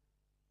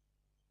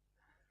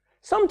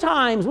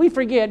 Sometimes we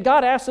forget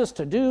God asks us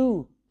to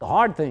do the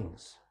hard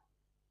things.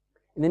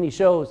 And then he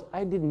shows,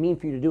 I didn't mean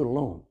for you to do it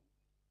alone.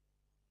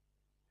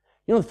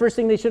 You know, the first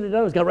thing they should have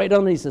done was got right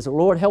down and he says,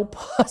 Lord, help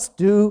us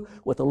do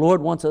what the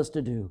Lord wants us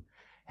to do.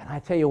 And I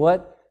tell you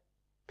what,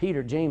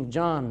 Peter, James,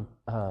 John,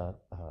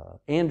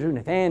 Andrew,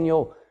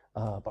 Nathaniel,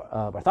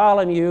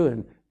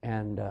 Bartholomew,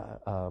 and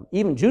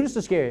even Judas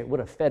Iscariot would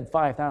have fed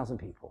 5,000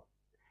 people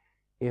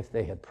if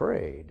they had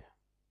prayed.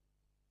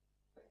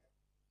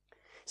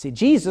 See,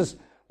 Jesus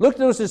looked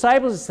at those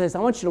disciples and says, I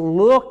want you to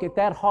look at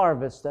that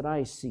harvest that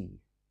I see.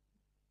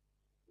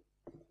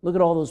 Look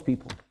at all those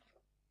people.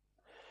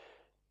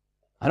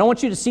 I don't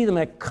want you to see them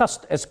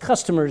as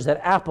customers that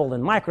Apple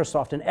and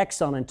Microsoft and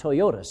Exxon and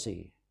Toyota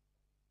see.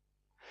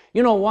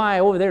 You know why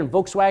over there in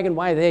Volkswagen,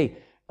 why they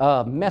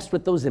messed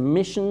with those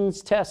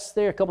emissions tests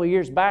there a couple of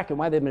years back and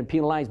why they've been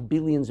penalized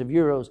billions of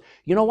euros.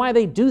 You know why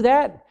they do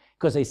that?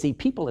 Because they see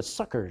people as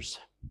suckers.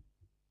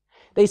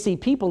 They see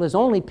people as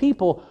only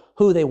people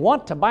who they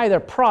want to buy their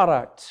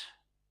product.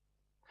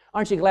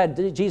 Aren't you glad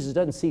Jesus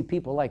doesn't see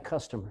people like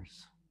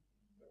customers?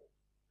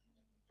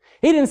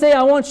 He didn't say,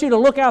 I want you to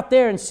look out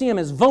there and see them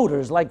as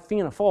voters like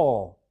Fianna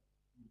Fáil.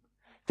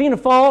 Fianna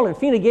Fáil and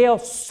Fine Gael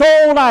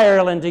sold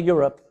Ireland to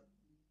Europe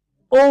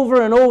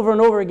over and over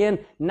and over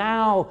again.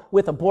 Now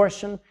with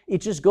abortion, it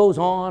just goes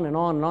on and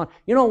on and on.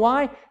 You know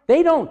why?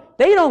 They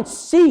don't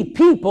see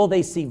people,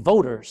 they see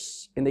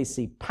voters and they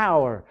see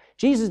power.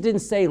 Jesus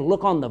didn't say,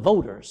 look on the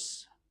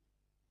voters.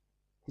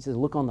 He says,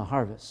 look on the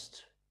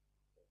harvest.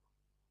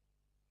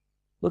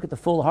 Look at the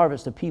full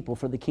harvest of people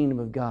for the kingdom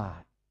of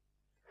God.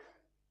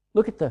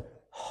 Look at the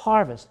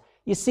harvest.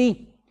 You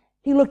see,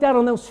 he looked out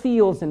on those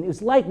fields, and it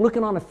was like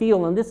looking on a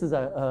field, and this is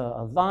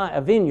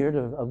a vineyard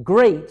of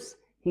grapes.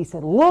 He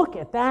said, look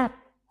at that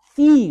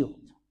field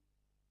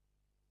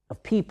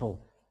of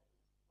people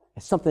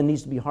as something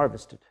needs to be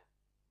harvested.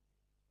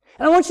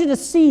 And I want you to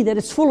see that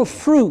it's full of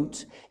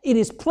fruit. It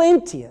is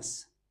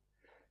plenteous.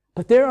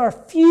 But there are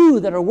few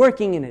that are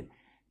working in it.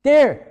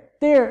 There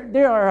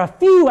are a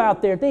few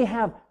out there. They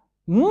have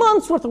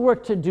months worth of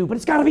work to do, but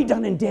it's got to be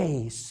done in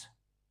days.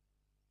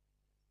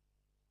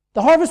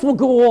 The harvest will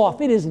go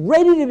off. It is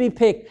ready to be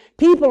picked.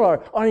 People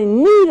are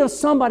in need of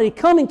somebody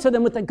coming to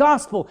them with the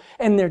gospel,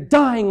 and they're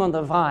dying on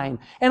the vine.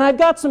 And I've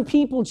got some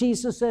people,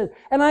 Jesus said,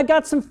 and I've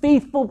got some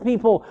faithful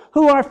people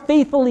who are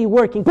faithfully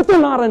working, but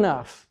they're not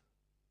enough.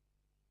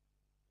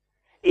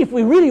 If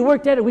we really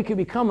worked at it, we could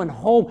be coming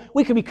home.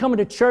 We could be coming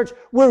to church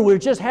where we're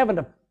just having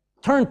to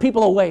turn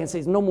people away and say,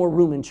 there's no more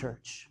room in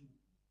church.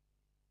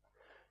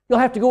 You'll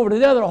have to go over to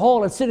the other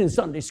hall and sit in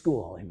Sunday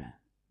school. Amen.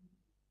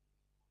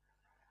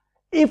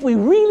 If we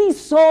really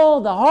saw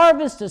the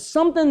harvest as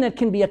something that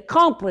can be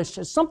accomplished,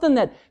 as something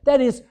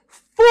that is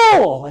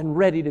full and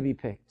ready to be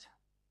picked.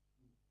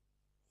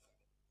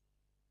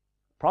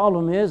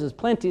 Problem is, as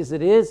plenty as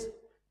it is,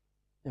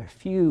 there are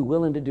few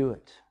willing to do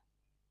it.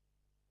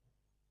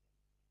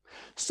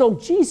 So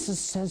Jesus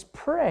says,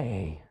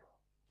 pray,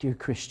 dear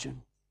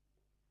Christian.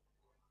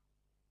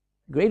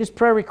 Greatest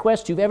prayer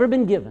request you've ever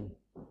been given,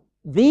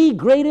 the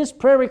greatest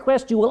prayer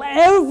request you will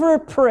ever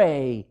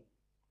pray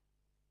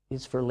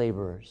is for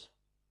laborers.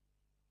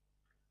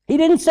 He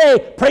didn't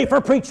say, pray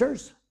for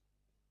preachers.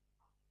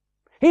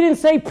 He didn't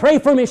say, pray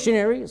for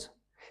missionaries.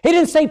 He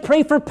didn't say,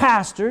 pray for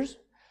pastors.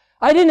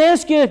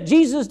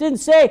 Jesus didn't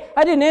say,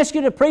 I didn't ask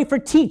you to pray for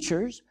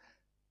teachers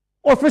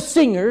or for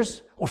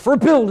singers or for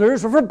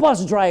builders or for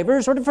bus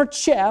drivers or for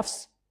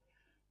chefs.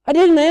 I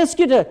didn't ask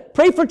you to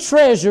pray for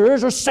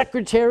treasurers or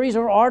secretaries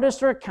or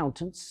artists or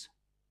accountants.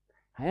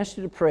 I asked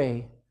you to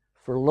pray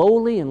for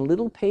lowly and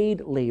little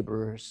paid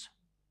laborers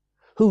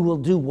who will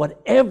do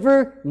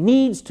whatever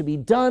needs to be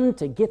done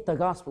to get the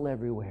gospel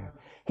everywhere.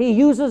 He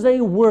uses a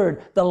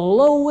word, the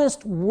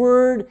lowest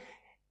word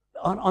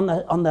on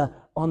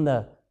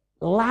the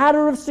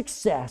ladder of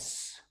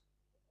success.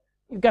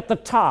 You've got the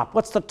top.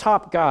 What's the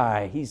top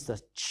guy? He's the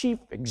chief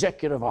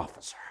executive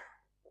officer.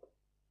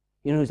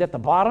 You know who's at the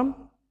bottom?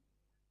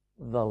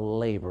 The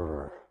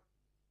laborer,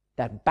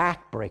 that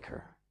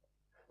backbreaker,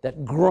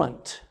 that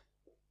grunt,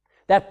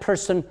 that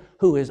person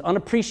who is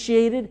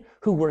unappreciated,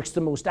 who works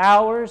the most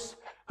hours,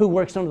 who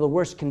works under the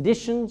worst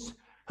conditions,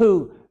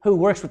 who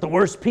works with the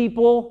worst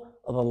people,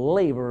 the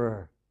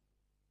laborer.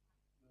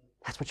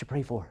 That's what you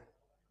pray for.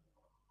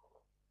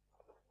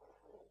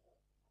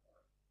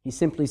 He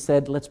simply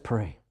said, let's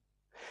pray.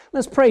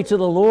 Let's pray to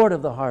the Lord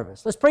of the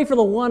harvest. Let's pray for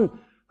the one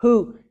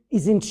who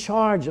is in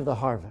charge of the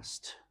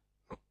harvest.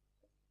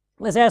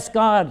 Let's ask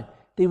God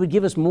that He would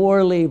give us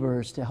more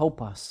laborers to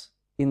help us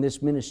in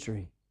this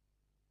ministry.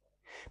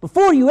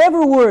 Before you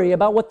ever worry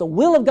about what the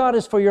will of God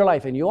is for your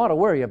life, and you ought to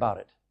worry about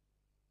it,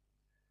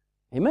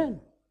 Amen.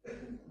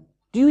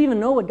 Do you even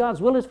know what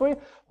God's will is for you?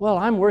 Well,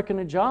 I'm working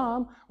a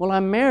job. Well,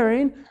 I'm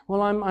married.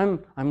 Well,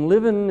 I'm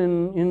living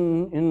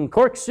in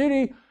Cork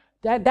City.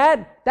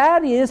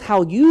 That is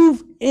how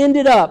you've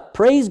ended up.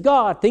 Praise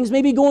God. Things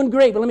may be going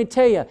great, but let me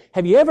tell you,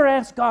 have you ever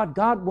asked God,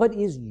 God, what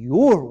is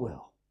your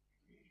will?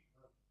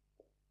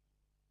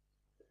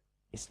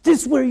 Is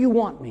this where you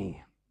want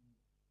me?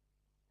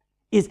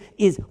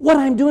 Is what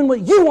I'm doing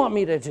what you want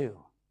me to do?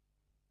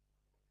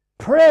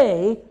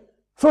 Pray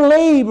for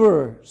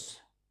laborers.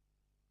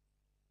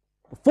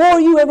 Before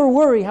you ever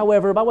worry,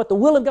 however, about what the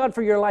will of God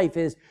for your life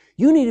is,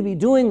 you need to be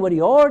doing what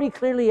He already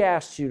clearly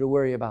asked you to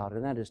worry about,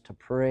 and that is to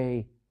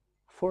pray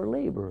for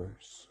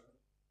laborers.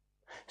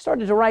 I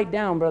started to write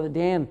down, Brother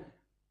Dan,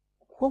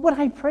 what would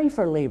I pray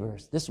for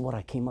laborers? This is what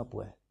I came up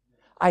with.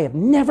 I have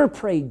never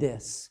prayed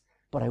this,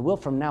 but I will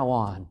from now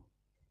on.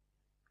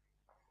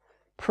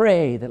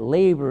 Pray that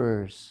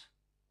laborers,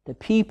 that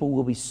people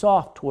will be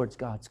soft towards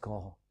God's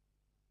call.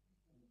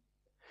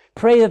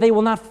 Pray that they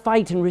will not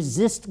fight and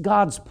resist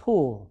God's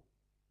pull.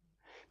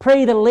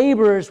 Pray that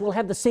laborers will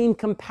have the same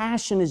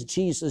compassion as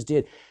Jesus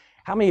did.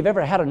 How many have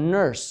ever had a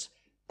nurse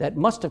that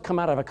must have come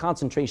out of a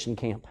concentration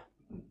camp?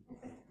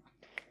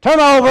 Turn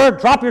over,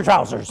 drop your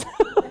trousers.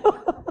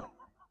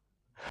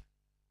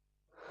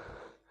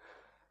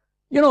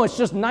 You know, it's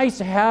just nice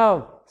to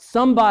have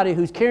somebody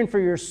who's caring for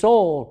your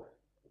soul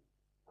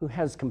who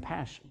has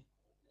compassion.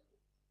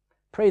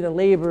 Pray that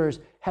laborers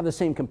have the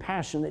same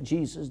compassion that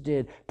Jesus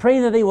did. Pray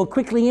that they will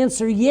quickly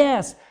answer,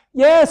 yes,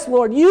 yes,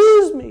 Lord,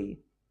 use me.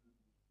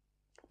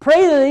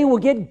 Pray that they will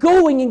get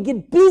going and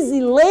get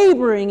busy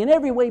laboring in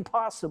every way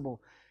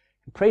possible.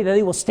 And pray that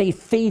they will stay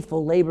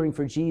faithful laboring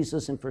for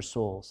Jesus and for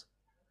souls.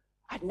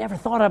 I'd never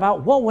thought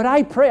about what would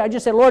I pray. I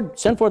just said, Lord,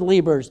 send forth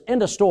laborers.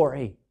 End of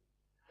story.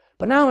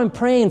 But now I'm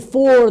praying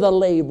for the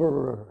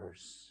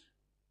laborers.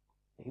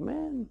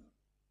 Amen.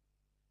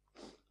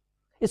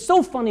 It's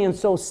so funny and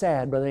so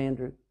sad, Brother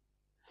Andrew.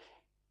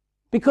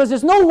 Because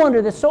it's no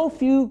wonder that so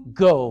few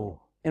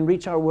go and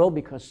reach our will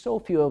because so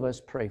few of us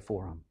pray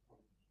for them.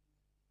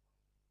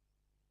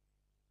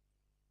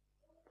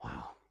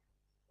 Wow.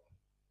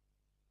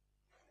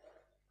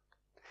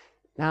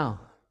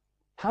 Now,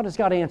 how does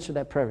God answer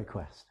that prayer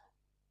request?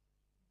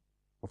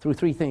 Well, through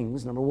three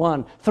things. Number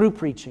one, through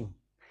preaching.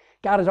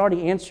 God is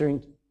already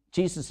answering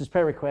Jesus'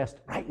 prayer request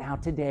right now,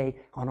 today,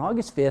 on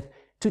August 5th,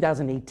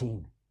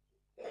 2018.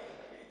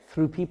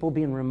 Through people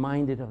being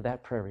reminded of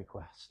that prayer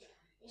request.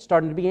 It's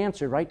starting to be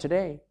answered right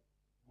today.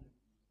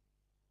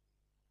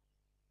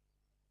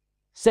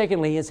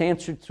 Secondly, it's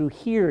answered through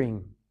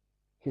hearing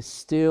His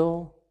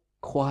still,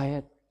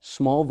 quiet,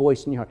 small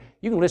voice in your heart.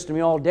 You can listen to me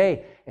all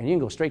day and you can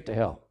go straight to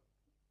hell.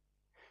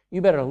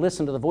 You better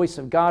listen to the voice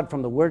of God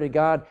from the Word of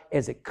God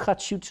as it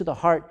cuts you to the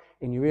heart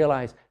and you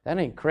realize that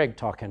ain't Craig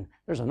talking.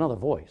 There's another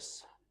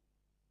voice.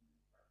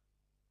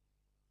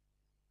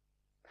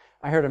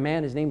 I heard a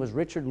man, his name was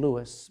Richard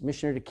Lewis,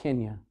 missionary to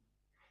Kenya.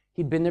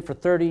 He'd been there for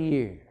 30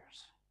 years.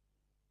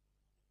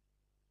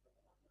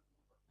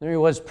 There he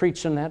was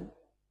preaching that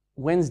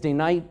Wednesday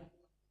night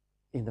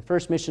in the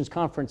first missions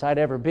conference I'd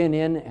ever been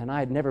in, and I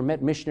had never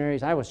met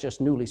missionaries. I was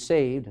just newly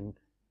saved. And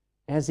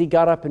as he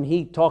got up and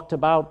he talked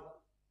about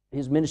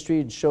his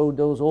ministry and showed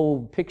those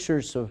old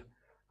pictures of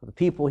the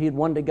people he had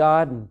won to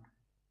God and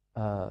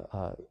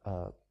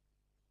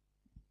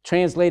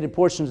translated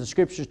portions of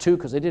Scripture too,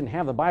 because they didn't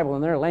have the Bible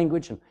in their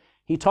language. And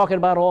he talking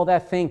about all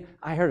that thing.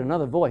 I heard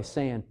another voice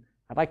saying,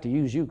 I'd like to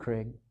use you,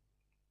 Craig.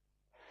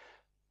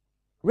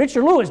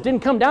 Richard Lewis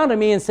didn't come down to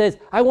me and says,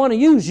 I want to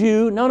use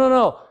you.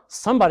 No.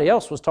 Somebody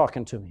else was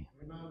talking to me.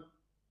 Amen.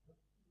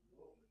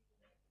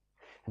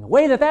 And the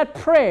way that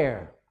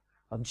prayer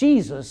of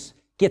Jesus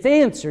gets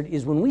answered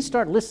is when we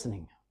start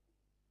listening.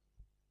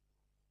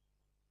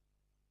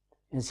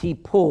 As He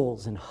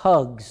pulls and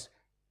hugs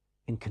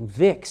and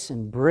convicts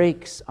and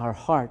breaks our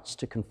hearts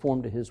to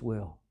conform to His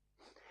will.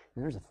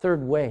 And there's a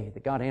third way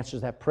that God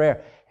answers that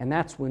prayer, and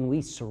that's when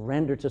we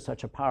surrender to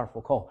such a powerful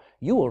call.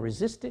 You will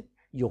resist it,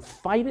 you'll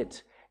fight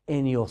it,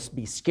 and you'll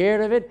be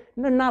scared of it.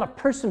 And there's not a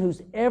person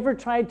who's ever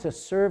tried to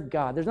serve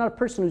God. There's not a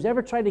person who's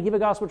ever tried to give a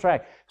gospel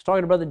tract. I was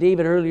talking to Brother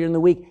David earlier in the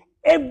week.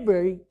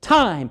 Every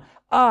time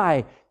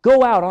I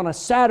go out on a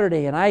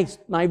Saturday and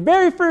my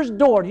very first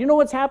door, do you know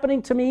what's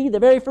happening to me? The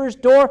very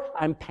first door,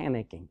 I'm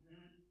panicking.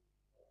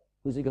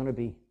 Who's it going to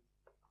be?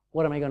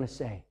 What am I going to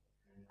say?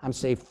 I'm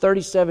saved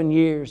 37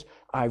 years.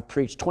 I've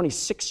preached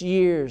 26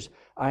 years.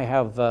 I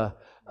have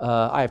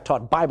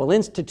taught Bible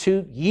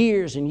Institute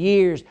years and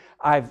years.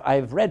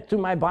 I've read through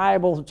my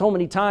Bible so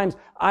many times.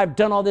 I've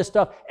done all this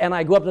stuff, and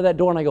I go up to that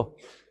door and I go,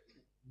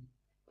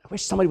 I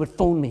wish somebody would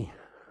phone me.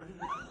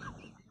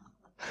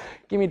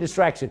 Give me a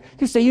distraction.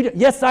 You say, you do?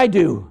 Yes, I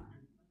do.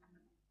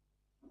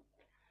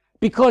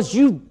 Because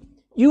you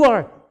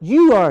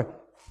are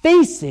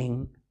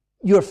facing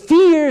your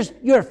fears,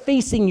 you're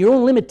facing your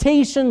own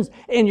limitations,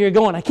 and you're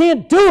going, I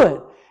can't do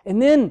it. And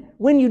then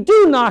when you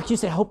do knock, you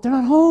say, I hope they're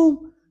not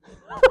home.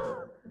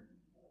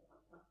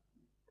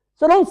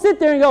 So don't sit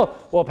there and go,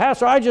 well,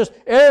 Pastor,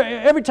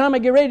 every time I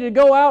get ready to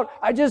go out,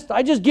 I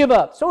just give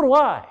up. So do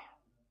I.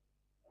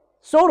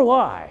 So do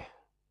I.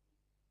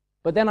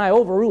 But then I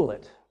overrule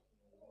it.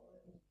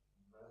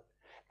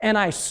 And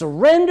I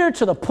surrender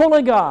to the pull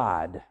of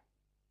God.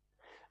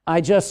 I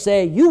just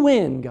say, you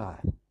win, God.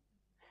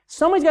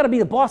 Somebody's got to be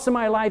the boss of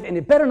my life, and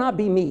it better not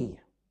be me.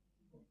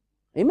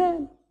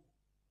 Amen.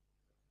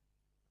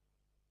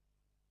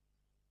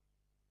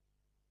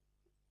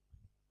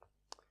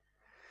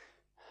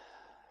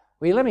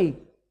 Well, let me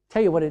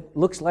tell you what it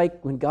looks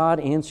like when God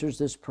answers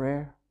this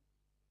prayer.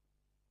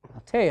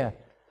 I'll tell you,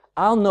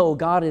 I'll know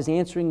God is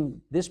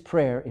answering this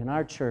prayer in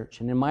our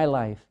church and in my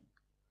life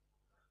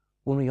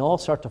when we all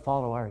start to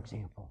follow our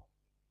example.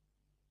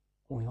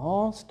 When we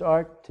all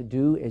start to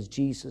do as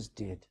Jesus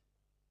did.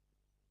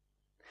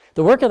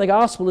 The work of the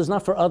gospel is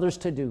not for others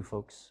to do,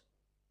 folks.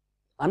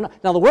 Now,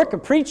 the work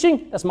of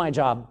preaching, that's my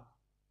job.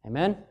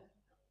 Amen?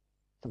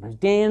 Sometimes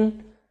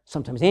Dan,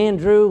 sometimes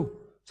Andrew,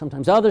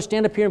 sometimes others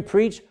stand up here and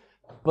preach.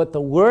 But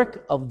the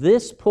work of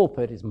this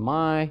pulpit is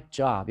my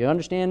job. You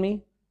understand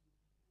me?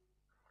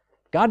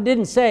 God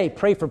didn't say,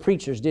 pray for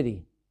preachers, did He?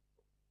 He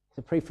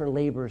said, pray for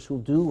laborers who'll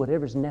do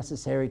whatever's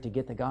necessary to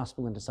get the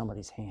gospel into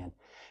somebody's hand.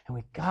 And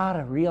we've got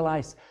to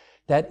realize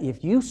that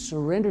if you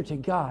surrender to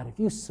God, if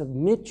you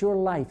submit your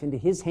life into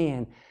His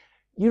hand,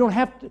 you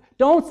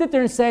don't sit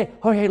there and say,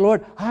 oh, hey,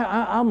 Lord,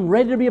 I'm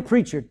ready to be a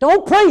preacher.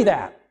 Don't pray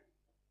that.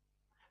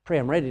 Pray,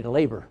 I'm ready to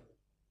labor.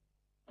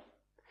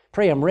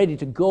 Pray, I'm ready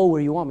to go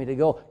where you want me to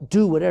go.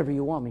 Do whatever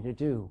you want me to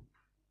do.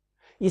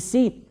 You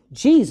see,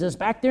 Jesus,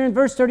 back there in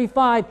verse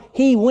 35,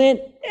 He went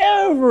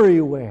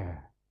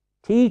everywhere,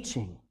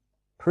 teaching,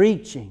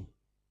 preaching,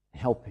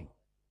 helping.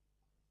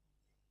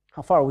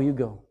 How far will you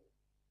go?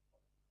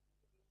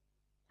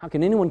 How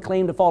can anyone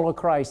claim to follow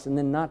Christ and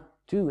then not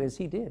do as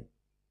He did?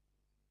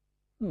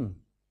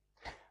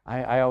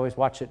 I always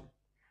watch it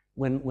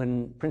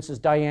when Princess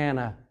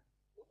Diana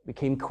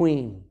became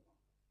queen.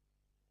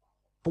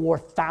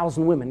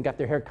 4,000 women got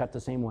their hair cut the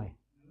same way.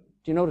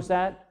 Do you notice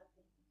that?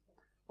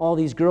 All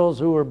these girls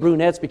who were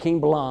brunettes became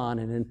blonde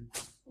and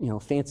then,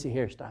 fancy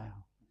hairstyle.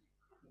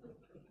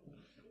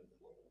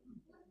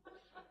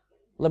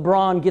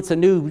 LeBron gets a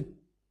new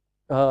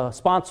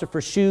sponsor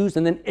for shoes,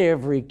 and then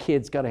every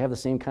kid's got to have the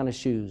same kind of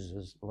shoes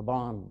as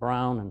LeBron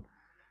Brown.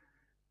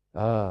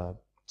 And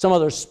some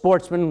other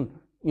sportsman,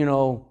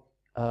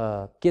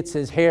 gets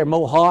his hair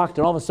mohawked,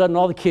 and all of a sudden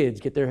all the kids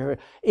get their hair.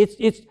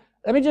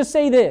 Let me just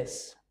say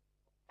this.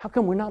 How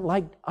come we're not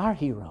like our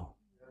hero?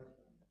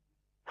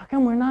 How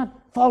come we're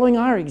not following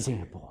our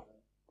example?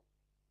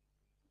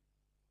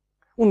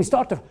 When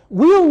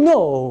we'll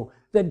know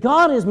that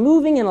God is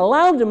moving and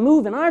allowed to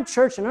move in our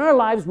church and our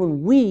lives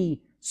when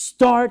we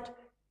start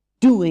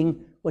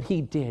doing what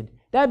He did.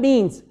 That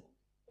means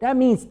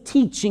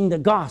teaching the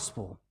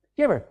gospel.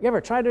 You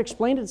ever try to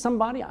explain it to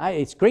somebody?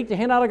 It's great to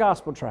hand out a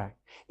gospel tract.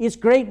 It's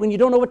great when you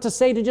don't know what to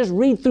say to just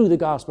read through the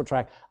gospel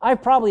tract.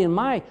 I've probably, in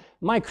my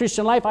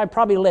Christian life, I've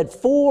probably led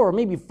 4 or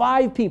maybe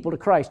 5 people to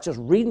Christ just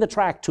reading the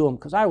tract to them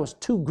because I was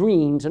too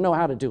green to know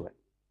how to do it.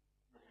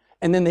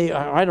 And then they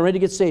are ready to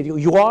get saved.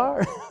 You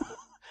are?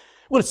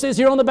 Well, it says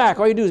here on the back,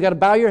 all you do is got to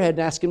bow your head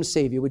and ask Him to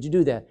save you. Would you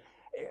do that?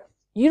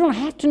 You don't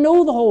have to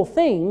know the whole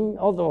thing,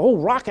 or the whole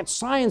rocket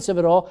science of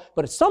it all,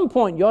 but at some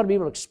point you ought to be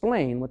able to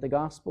explain what the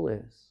gospel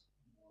is.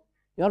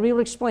 You ought to be able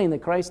to explain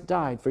that Christ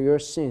died for your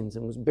sins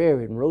and was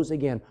buried and rose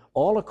again,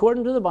 all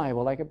according to the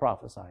Bible like it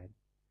prophesied.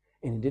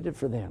 And He did it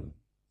for them.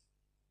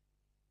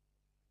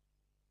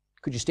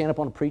 Could you stand up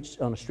on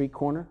a street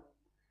corner?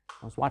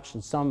 I was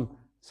watching some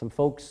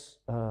folks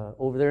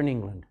over there in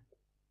England.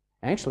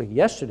 Actually,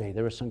 yesterday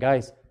there were some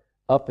guys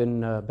up in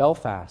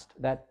Belfast,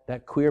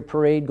 that queer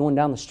parade going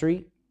down the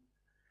street.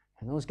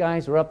 And those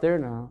guys were up there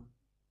now.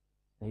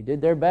 They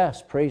did their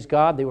best. Praise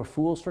God. They were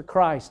fools for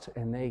Christ.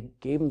 And they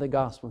gave them the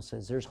gospel and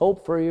says, there's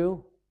hope for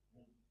you.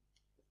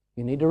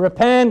 You need to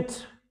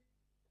repent.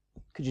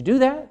 Could you do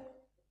that?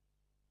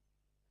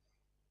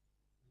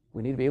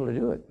 We need to be able to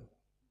do it.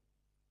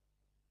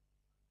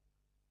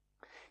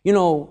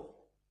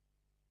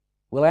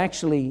 We'll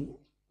actually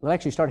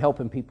start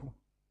helping people.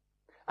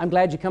 I'm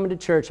glad you're coming to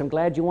church. I'm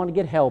glad you want to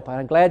get help.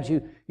 I'm glad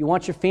you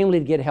want your family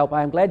to get help.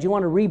 I'm glad you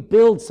want to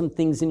rebuild some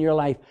things in your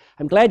life.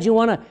 I'm glad you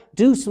want to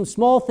do some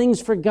small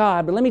things for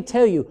God. But let me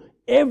tell you,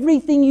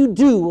 everything you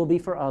do will be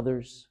for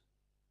others.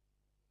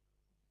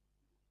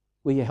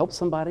 Will you help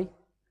somebody?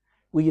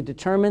 Will you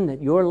determine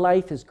that your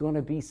life is going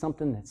to be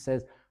something that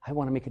says, I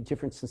want to make a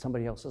difference in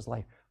somebody else's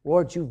life?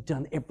 Lord, you've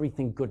done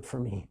everything good for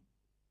me.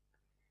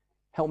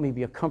 Help me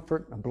be a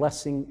comfort, a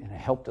blessing, and a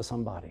help to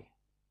somebody.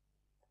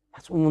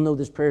 That's when we'll know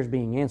this prayer is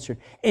being answered.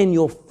 And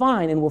we'll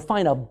find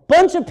a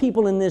bunch of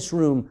people in this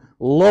room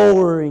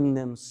lowering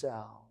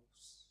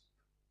themselves.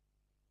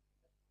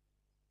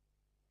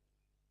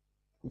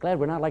 I'm glad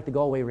we're not like the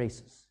Galway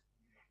races.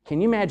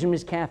 Can you imagine,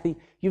 Miss Kathy?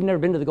 You've never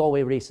been to the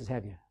Galway races,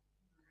 have you?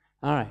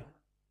 All right.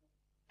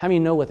 How many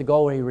know what the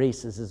Galway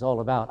races is all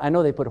about? I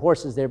know they put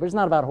horses there, but it's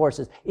not about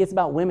horses. It's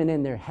about women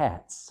in their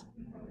hats.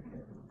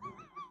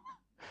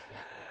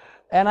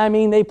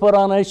 And they put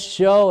on a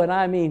show,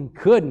 and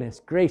goodness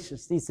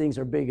gracious, these things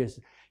are big as,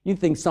 you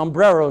think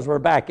sombreros were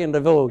back into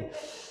vogue.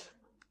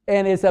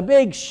 And it's a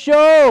big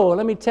show,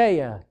 let me tell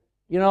you.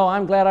 You know,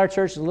 I'm glad our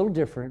church is a little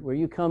different, where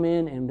you come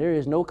in and there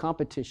is no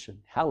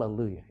competition.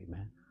 Hallelujah,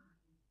 amen.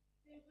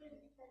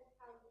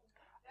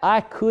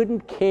 I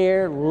couldn't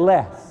care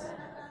less.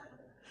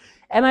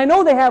 And I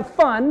know they have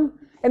fun,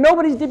 and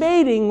nobody's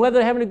debating whether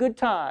they're having a good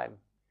time.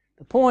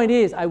 The point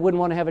is, I wouldn't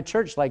want to have a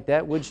church like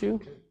that, would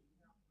you?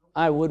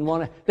 I wouldn't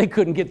want to. They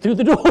couldn't get through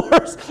the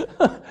doors.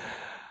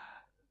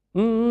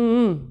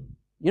 You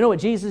know what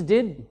Jesus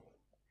did?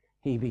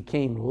 He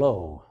became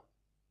low.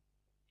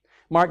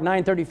 Mark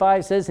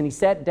 9:35 says, and he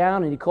sat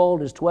down and he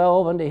called his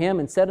 12 unto him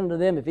and said unto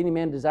them, if any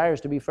man desires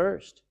to be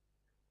first,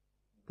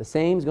 the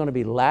same is going to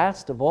be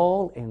last of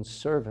all and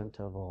servant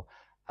of all.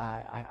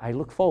 I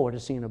look forward to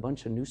seeing a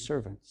bunch of new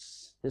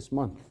servants this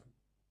month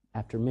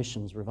after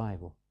missions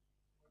revival.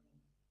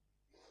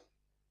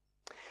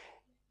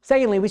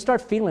 Secondly, we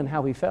start feeling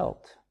how he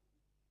felt.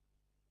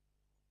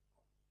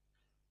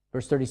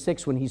 Verse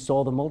 36, when he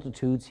saw the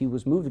multitudes, he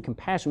was moved with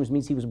compassion, which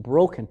means he was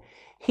broken.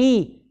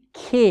 He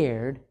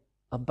cared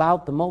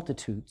about the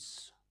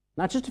multitudes,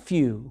 not just a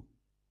few.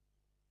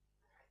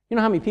 You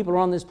know how many people are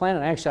on this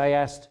planet? Actually,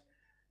 I asked,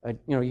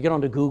 you get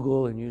onto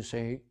Google and you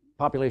say,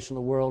 population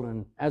of the world,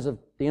 and as of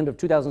the end of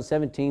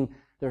 2017,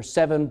 there are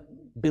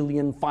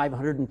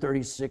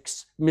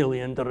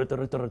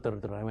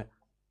 7,536,000,000. I went,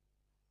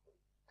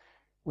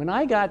 when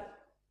I got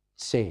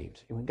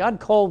saved, when God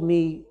called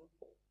me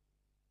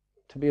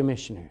to be a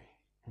missionary,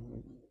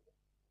 and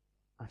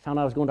I found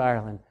out I was going to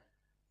Ireland,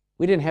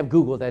 we didn't have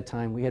Google at that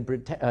time. We had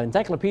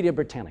Encyclopedia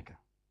Britannica.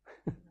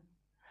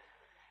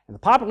 And the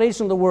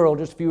population of the world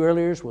just a few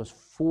earlier was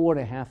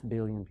 4.5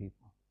 billion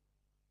people.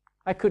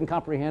 I couldn't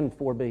comprehend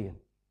 4 billion.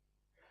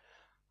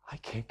 I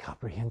can't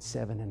comprehend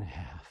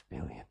 7.5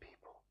 billion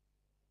people.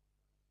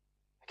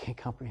 I can't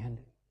comprehend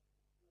it.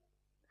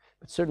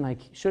 But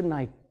shouldn't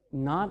I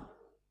not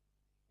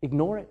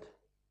ignore it?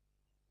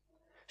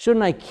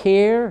 Shouldn't I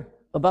care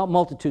about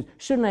multitudes?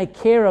 Shouldn't I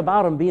care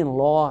about them being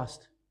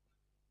lost?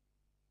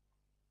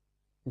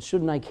 And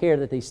shouldn't I care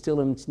that they still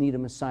need a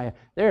Messiah?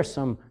 There are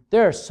some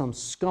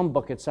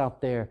scumbuckets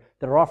out there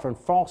that are offering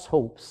false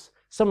hopes.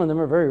 Some of them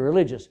are very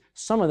religious.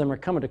 Some of them are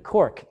coming to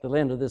Cork at the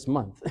end of this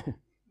month.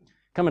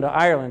 Coming to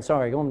Ireland,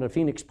 going to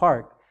Phoenix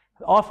Park,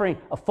 offering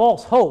a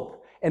false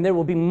hope. And there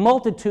will be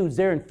multitudes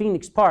there in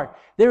Phoenix Park.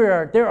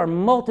 There are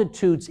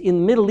multitudes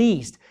in the Middle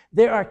East.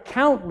 There are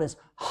countless,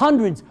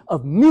 hundreds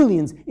of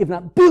millions, if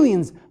not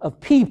billions, of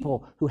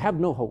people who have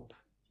no hope.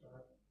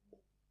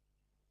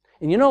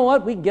 And you know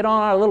what? We can get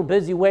on our little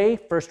busy way,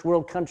 first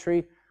world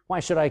country.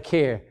 Why should I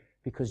care?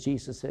 Because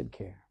Jesus said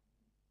care.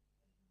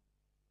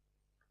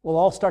 We'll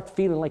all start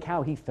feeling like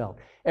how he felt.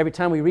 Every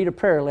time we read a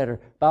prayer letter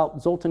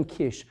about Zoltan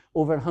Kish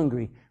over in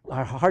Hungary,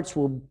 our hearts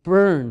will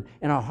burn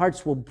and our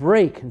hearts will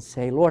break and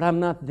say, Lord, I'm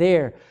not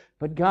there,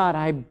 but God,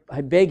 I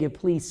beg you,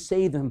 please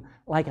save them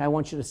like I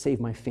want you to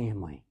save my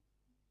family.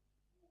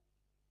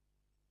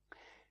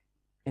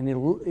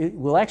 And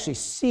we'll actually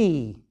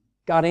see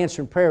God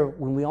answering prayer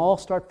when we all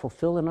start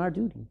fulfilling our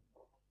duty.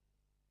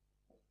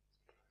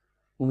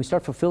 When we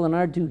start fulfilling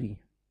our duty.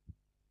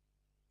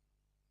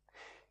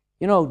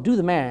 Do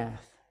the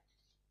math.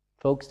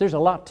 Folks, there's a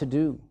lot to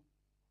do.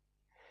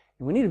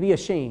 And we need to be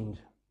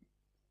ashamed.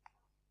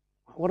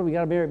 What do we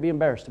got to be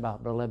embarrassed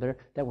about, Brother Ledbetter?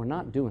 That we're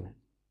not doing it.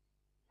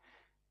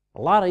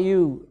 A lot of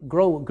you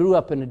grew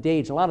up in a day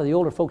age. A lot of the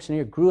older folks in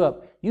here grew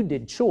up, you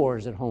did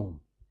chores at home.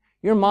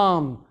 Your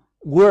mom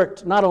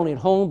worked not only at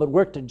home, but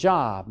worked a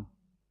job.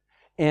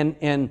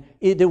 And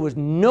there was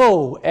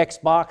no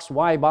Xbox,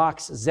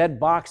 Y-box,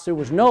 Z-box. There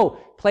was no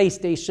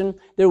PlayStation.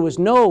 There was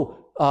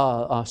no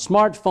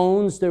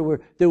smartphones. There was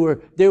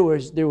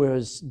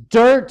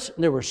dirt.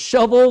 There were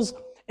shovels,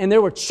 and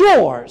there were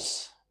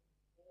chores.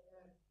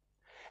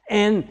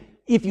 And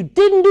if you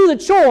didn't do the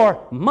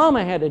chore,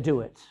 Mama had to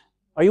do it.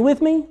 Are you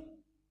with me?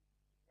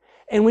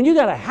 And when you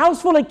got a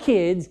house full of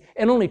kids,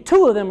 and only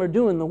 2 of them are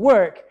doing the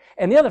work,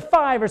 and the other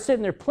 5 are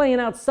sitting there playing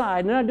outside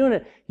and they're not doing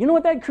it, you know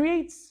what that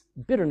creates?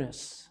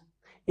 Bitterness.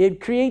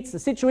 It creates a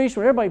situation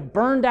where everybody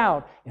burned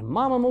out, and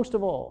Mama most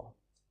of all.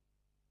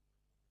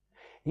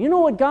 You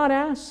know what God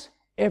asks?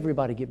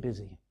 Everybody get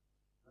busy.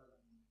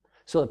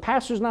 So the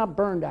pastor's not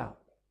burned out.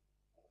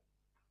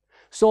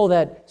 So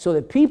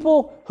that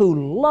people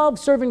who love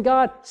serving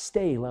God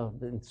stay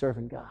loved and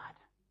serving God.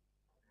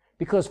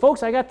 Because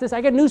folks, I got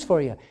news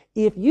for you.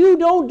 If you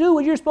don't do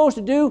what you're supposed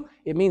to do,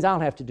 it means I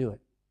don't have to do it.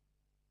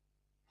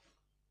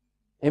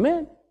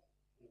 Amen?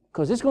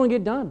 Because it's going to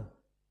get done.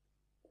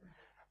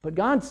 But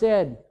God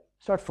said,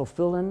 start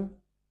fulfilling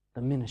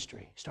the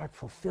ministry. Start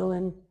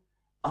fulfilling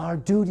our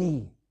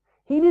duty.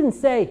 He didn't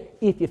say,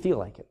 if you feel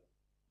like it.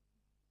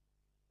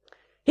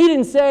 He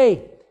didn't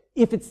say,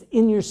 if it's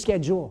in your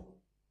schedule.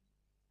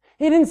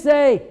 He didn't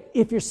say,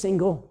 if you're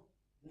single.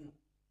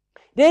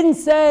 He didn't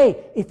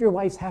say, if your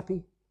wife's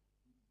happy.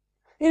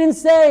 He didn't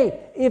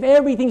say, if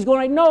everything's going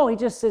right. No, he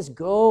just says,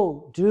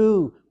 go,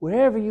 do,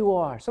 wherever you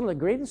are. Some of the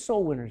greatest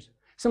soul winners,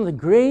 some of the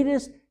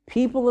greatest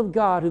people of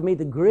God who've made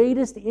the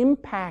greatest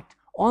impact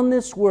on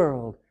this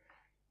world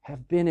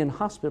have been in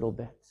hospital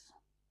beds,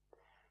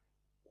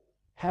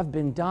 have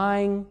been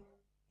dying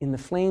in the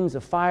flames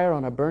of fire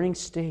on a burning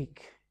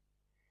stake,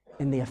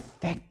 and they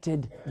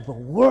affected the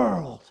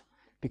world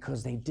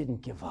because they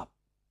didn't give up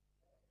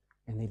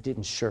and they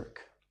didn't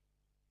shirk.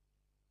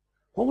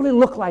 What will it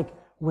look like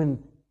when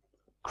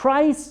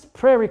Christ's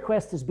prayer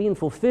request is being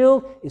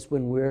fulfilled? Is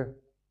when we're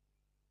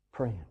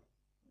praying.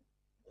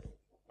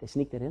 They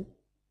sneak that in?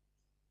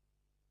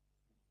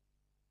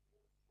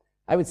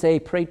 I would say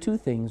pray two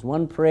things.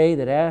 One, pray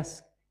that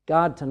asks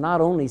God to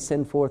not only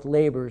send forth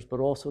laborers, but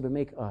also to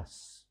make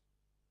us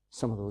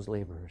some of those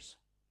laborers.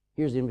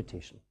 Here's the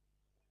invitation.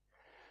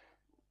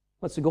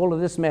 What's the goal of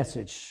this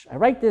message? I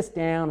write this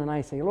down and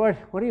I say, Lord,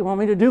 what do you want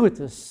me to do with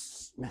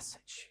this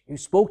message? You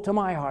spoke to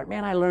my heart.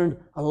 Man, I learned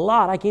a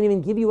lot. I can't even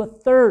give you a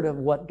third of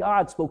what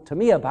God spoke to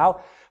me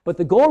about. But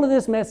the goal of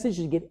this message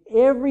is to get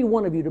every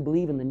one of you to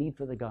believe in the need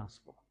for the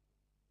gospel.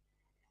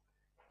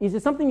 Is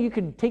it something you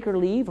could take or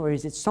leave, or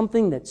is it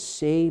something that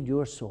saved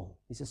your soul?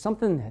 Is it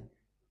something that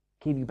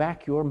gave you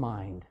back your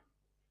mind?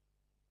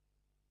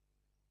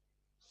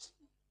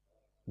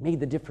 Made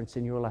the difference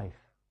in your life?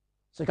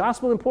 Is the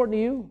gospel important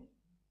to you?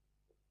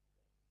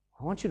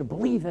 I want you to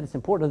believe that it's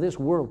important to this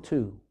world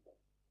too.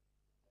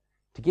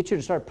 To get you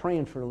to start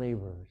praying for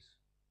laborers.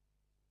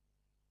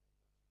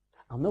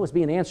 I'll know it's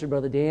being answered,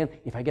 Brother Dan,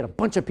 if I get a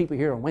bunch of people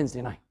here on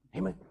Wednesday night.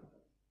 Amen.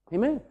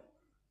 Amen.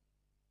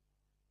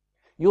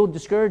 You'll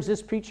discourage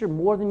this preacher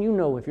more than you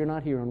know if you're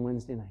not here on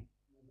Wednesday night.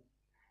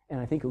 And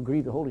I think it'll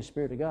grieve the Holy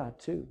Spirit of God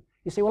too.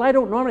 You say, well, I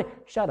don't normally.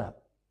 Shut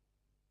up.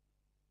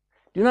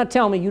 Do not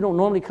tell me you don't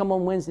normally come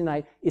on Wednesday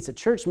night. It's a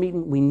church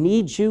meeting. We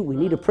need you. We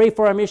need to pray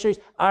for our missionaries.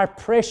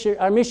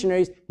 Our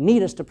missionaries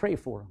need us to pray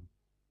for them.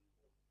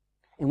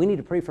 And we need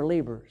to pray for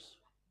laborers.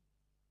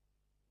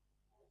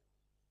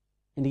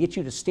 And to get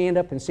you to stand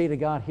up and say to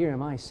God, here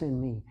am I,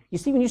 send me. You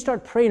see, when you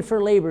start praying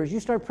for laborers, you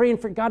start praying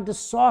for God to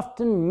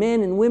soften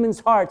men and women's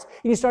hearts.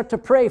 And you start to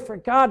pray for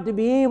God to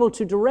be able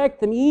to direct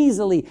them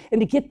easily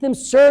and to get them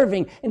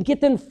serving and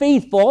get them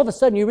faithful. All of a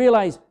sudden you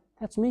realize,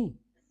 that's me.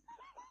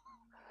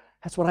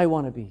 That's what I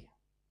want to be.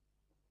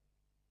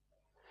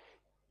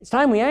 It's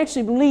time we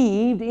actually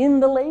believed in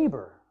the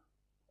labor,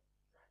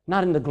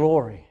 not in the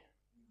glory.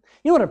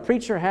 You know what a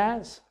preacher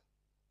has?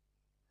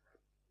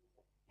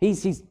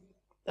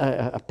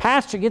 A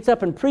pastor gets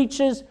up and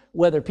preaches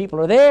whether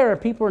people are there or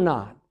people are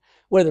not,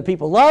 whether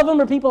people love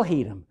him or people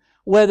hate him,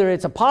 whether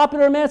it's a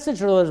popular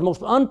message or the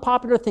most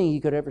unpopular thing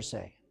you could ever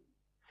say.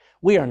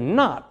 We are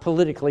not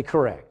politically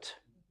correct.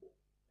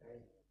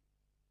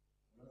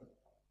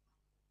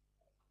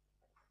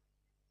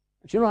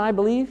 But you know what I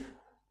believe?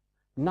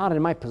 Not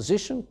in my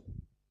position,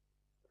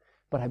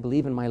 but I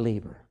believe in my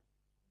labor.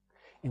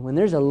 And when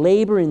there's a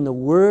labor in the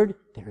Word,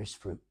 there is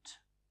fruit.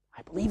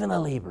 I believe in the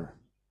labor.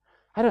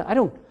 I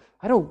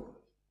don't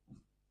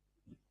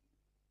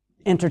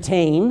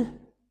entertain.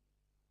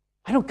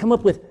 I don't come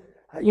up with,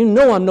 you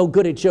know I'm no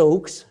good at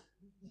jokes.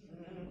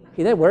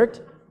 Okay, that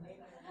worked.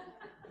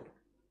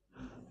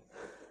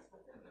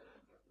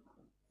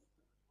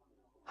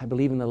 I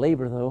believe in the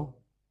labor, though.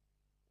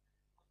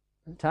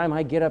 By the time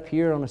I get up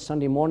here on a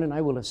Sunday morning,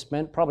 I will have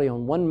spent, probably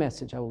on one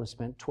message, I will have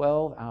spent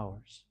 12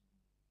 hours.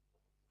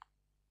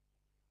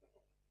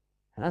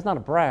 And that's not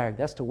a brag.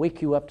 That's to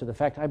wake you up to the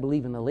fact I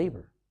believe in the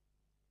labor.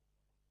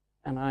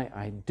 And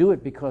I do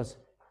it because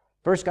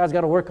first God's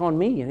got to work on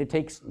me, and it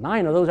takes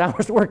 9 of those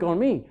hours to work on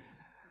me.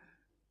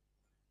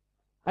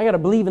 I got to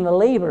believe in the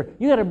labor.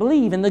 You got to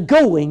believe in the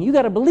going. You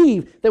got to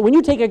believe that when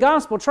you take a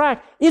gospel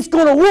tract, it's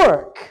going to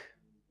work.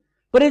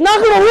 But it's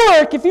not going to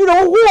work if you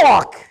don't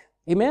walk.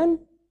 Amen?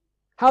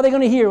 How are they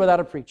going to hear without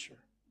a preacher?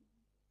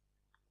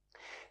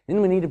 Then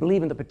we need to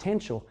believe in the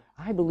potential.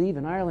 I believe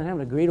in Ireland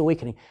having a great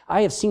awakening.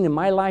 I have seen in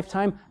my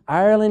lifetime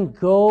Ireland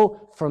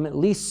go from at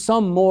least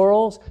some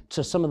morals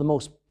to some of the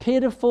most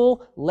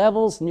pitiful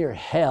levels near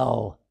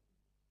hell.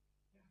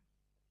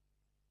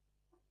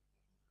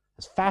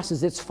 As fast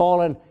as it's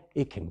fallen,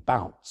 it can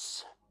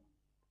bounce.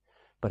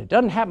 But it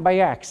doesn't happen by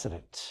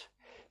accident.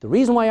 The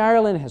reason why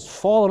Ireland has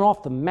fallen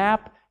off the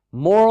map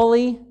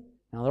morally,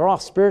 now they're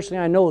off spiritually,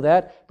 I know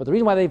that, but the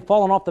reason why they've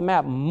fallen off the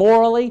map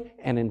morally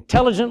and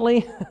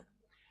intelligently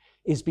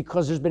is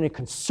because there's been a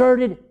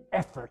concerted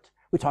effort.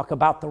 We talk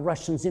about the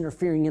Russians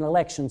interfering in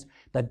elections.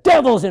 The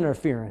devil's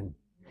interfering.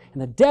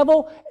 And the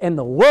devil and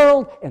the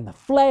world and the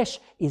flesh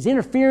is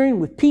interfering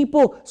with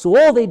people, so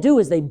all they do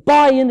is they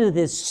buy into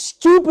this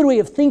stupid way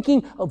of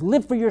thinking of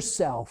live for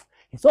yourself.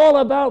 It's all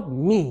about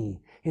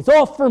me. It's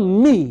all for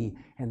me.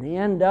 And they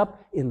end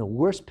up in the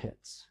worst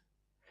pits.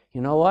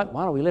 You know what?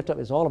 Why don't we lift up?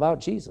 It's all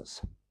about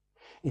Jesus.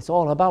 It's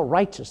all about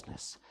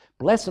righteousness.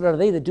 Blessed are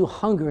they that do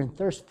hunger and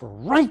thirst for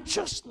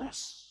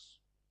righteousness.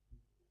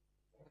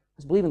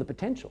 Let's believe in the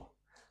potential.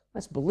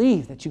 Let's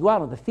believe that you go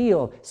out on the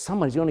field,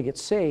 somebody's going to get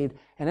saved,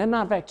 and then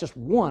not in fact just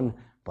one,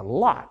 but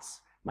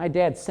lots. My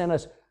dad sent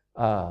us,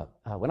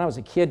 when I was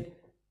a kid,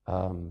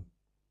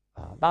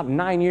 about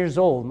 9 years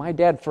old, my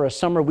dad for a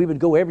summer, we would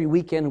go every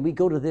weekend and we'd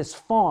go to this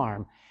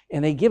farm,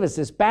 and they'd give us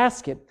this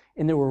basket,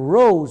 and there were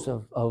rows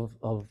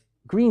of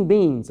green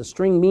beans, the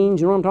string beans,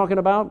 you know what I'm talking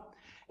about?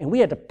 And we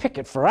had to pick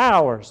it for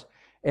hours.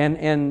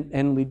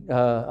 And we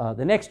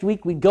the next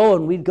week we'd go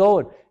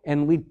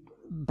and we'd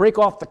break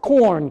off the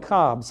corn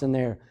cobs in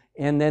there.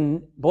 And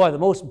then, boy,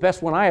 the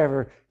best one I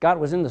ever got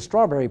was in the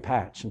strawberry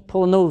patch and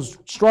pulling those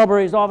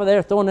strawberries off of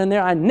there, throwing them in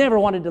there. I never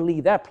wanted to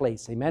leave that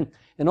place, amen,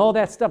 and all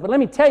that stuff. But let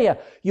me tell you,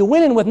 you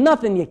went in with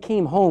nothing, you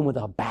came home with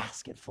a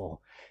basket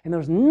full. And there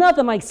was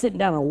nothing like sitting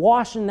down and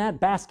washing that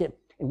basket.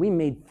 And we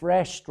made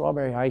fresh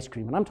strawberry ice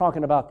cream. And I'm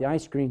talking about the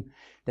ice cream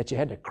that you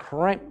had to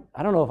crank.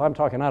 I don't know if I'm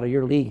talking out of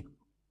your league.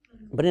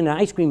 But in an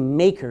ice cream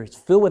maker, it's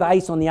filled with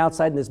ice on the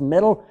outside and this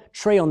metal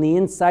tray on the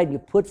inside. And you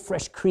put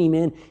fresh cream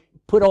in,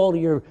 put all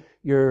your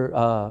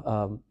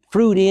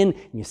fruit in,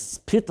 and you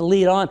put the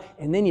lid on,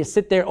 and then you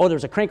sit there. Oh,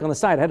 there's a crank on the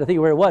side. I had to think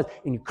of where it was.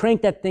 And you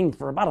crank that thing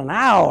for about an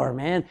hour,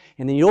 man.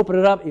 And then you open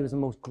it up. It was the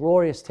most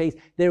glorious taste.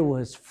 There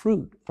was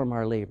fruit from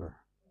our labor.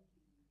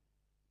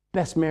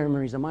 Best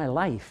memories of my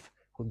life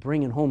were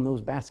bringing home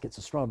those baskets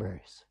of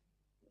strawberries.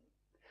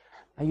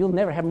 Now, you'll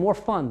never have more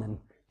fun than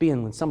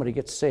being when somebody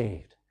gets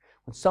saved.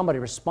 When somebody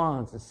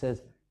responds and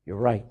says, you're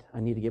right, I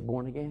need to get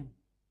born again.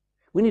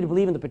 We need to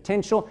believe in the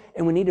potential,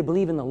 and we need to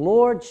believe in the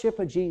Lordship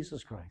of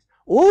Jesus Christ.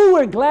 Oh,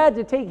 we're glad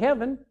to take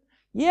heaven.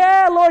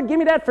 Yeah, Lord, give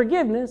me that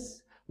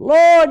forgiveness.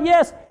 Lord,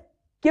 yes,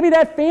 give me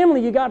that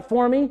family you got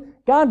for me.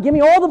 God, give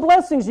me all the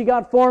blessings you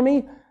got for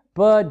me,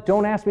 but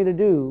don't ask me to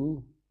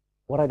do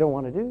what I don't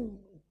want to do.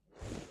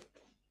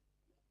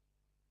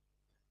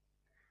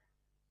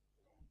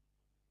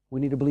 We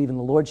need to believe in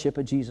the Lordship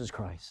of Jesus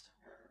Christ.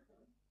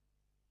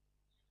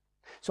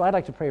 So I'd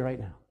like to pray right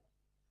now.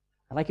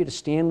 I'd like you to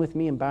stand with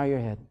me and bow your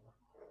head.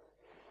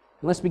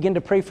 And let's begin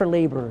to pray for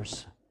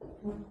laborers.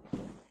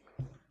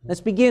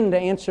 Let's begin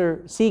to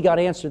see God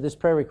answer this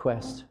prayer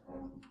request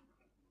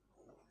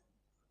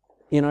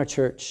in our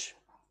church,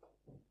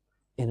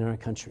 in our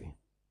country.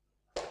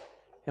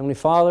 Heavenly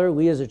Father,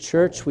 we as a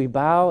church, we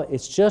bow.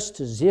 It's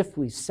just as if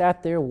we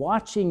sat there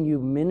watching you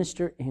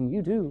minister, and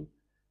you do,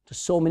 to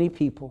so many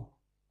people.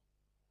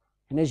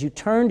 And as you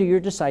turn to your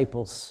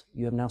disciples,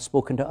 you have now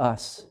spoken to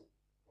us.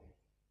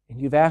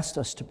 And you've asked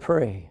us to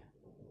pray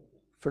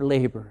for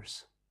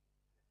laborers,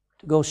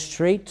 to go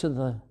straight to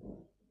the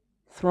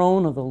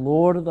throne of the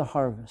Lord of the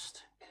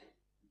harvest,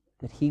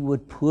 that He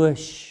would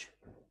push,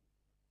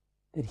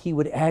 that He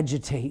would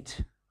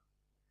agitate,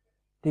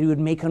 that He would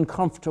make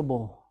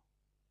uncomfortable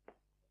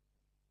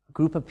a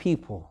group of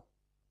people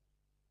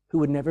who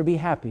would never be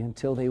happy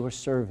until they were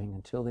serving,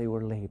 until they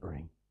were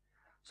laboring.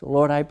 So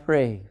Lord, I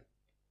pray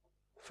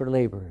for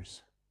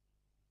laborers.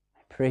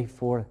 I pray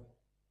for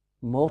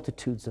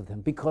multitudes of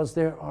them, because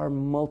there are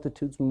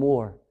multitudes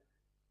more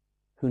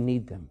who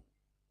need them,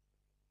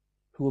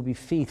 who will be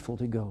faithful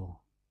to go,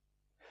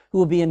 who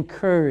will be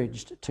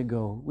encouraged to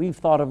go. We've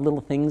thought of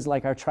little things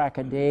like our Track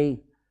a Day,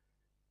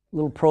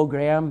 little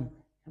program.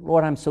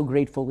 Lord, I'm so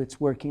grateful it's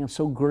working. I'm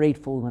so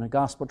grateful when a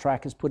gospel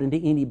track is put into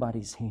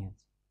anybody's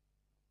hands.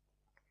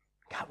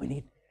 God, we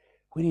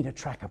need to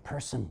track a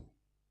person.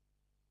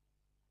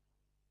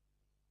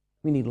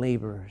 We need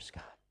laborers,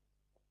 God.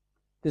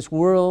 This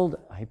world,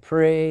 I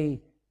pray,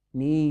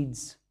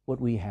 needs what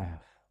we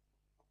have.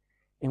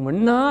 And we're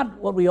not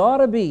what we ought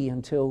to be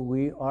until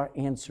we are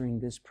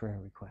answering this prayer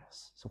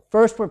request. So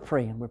first we're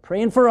praying. We're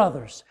praying for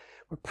others.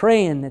 We're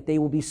praying that they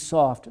will be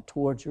soft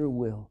towards your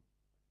will.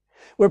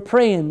 We're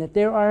praying that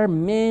there are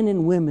men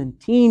and women,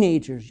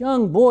 teenagers,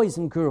 young boys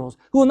and girls,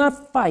 who will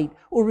not fight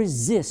or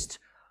resist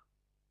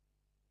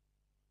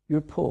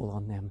your pull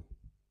on them.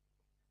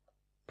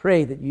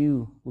 Pray that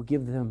you will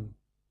give them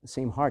the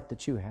same heart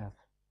that you have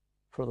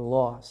for the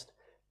lost.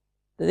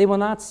 That they will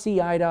not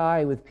see eye to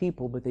eye with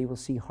people, but they will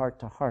see heart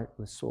to heart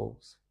with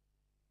souls.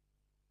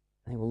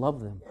 They will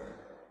love them,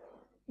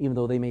 even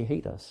though they may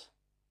hate us.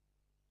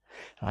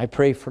 And I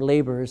pray for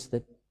laborers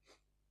that,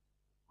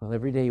 well,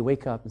 every day you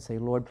wake up and say,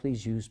 Lord,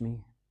 please use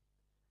me.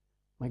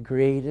 My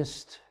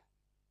greatest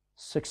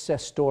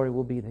success story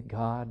will be that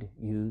God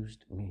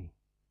used me.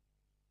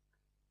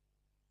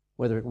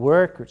 Whether at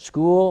work or at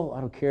school,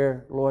 I don't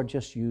care. Lord,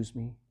 just use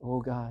me. Oh,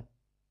 God,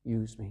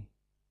 use me.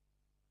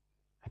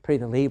 I pray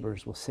the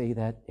laborers will say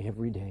that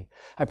every day.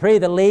 I pray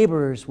the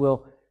laborers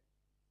will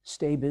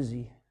stay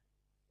busy.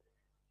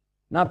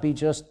 Not be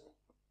just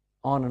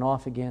on and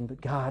off again,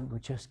 but God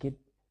would just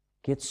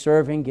get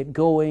serving, get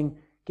going,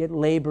 get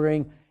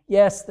laboring.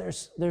 Yes,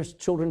 there's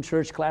children's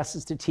church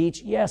classes to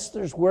teach. Yes,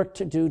 there's work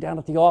to do down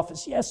at the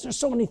office. Yes, there's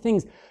so many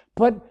things.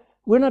 But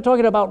we're not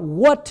talking about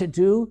what to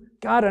do.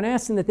 God, I'm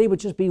asking that they would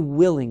just be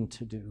willing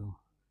to do.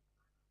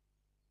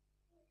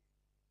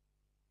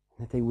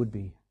 That they would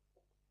be.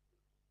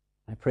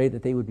 I pray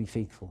that they would be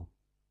faithful.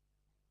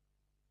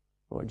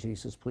 Lord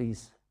Jesus,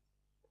 please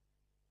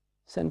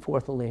send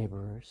forth the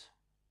laborers.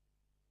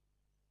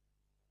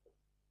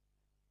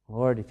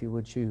 Lord, if you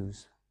would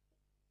choose,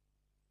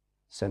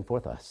 send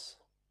forth us.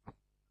 And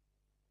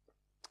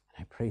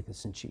I pray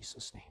this in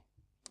Jesus'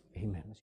 name. Amen.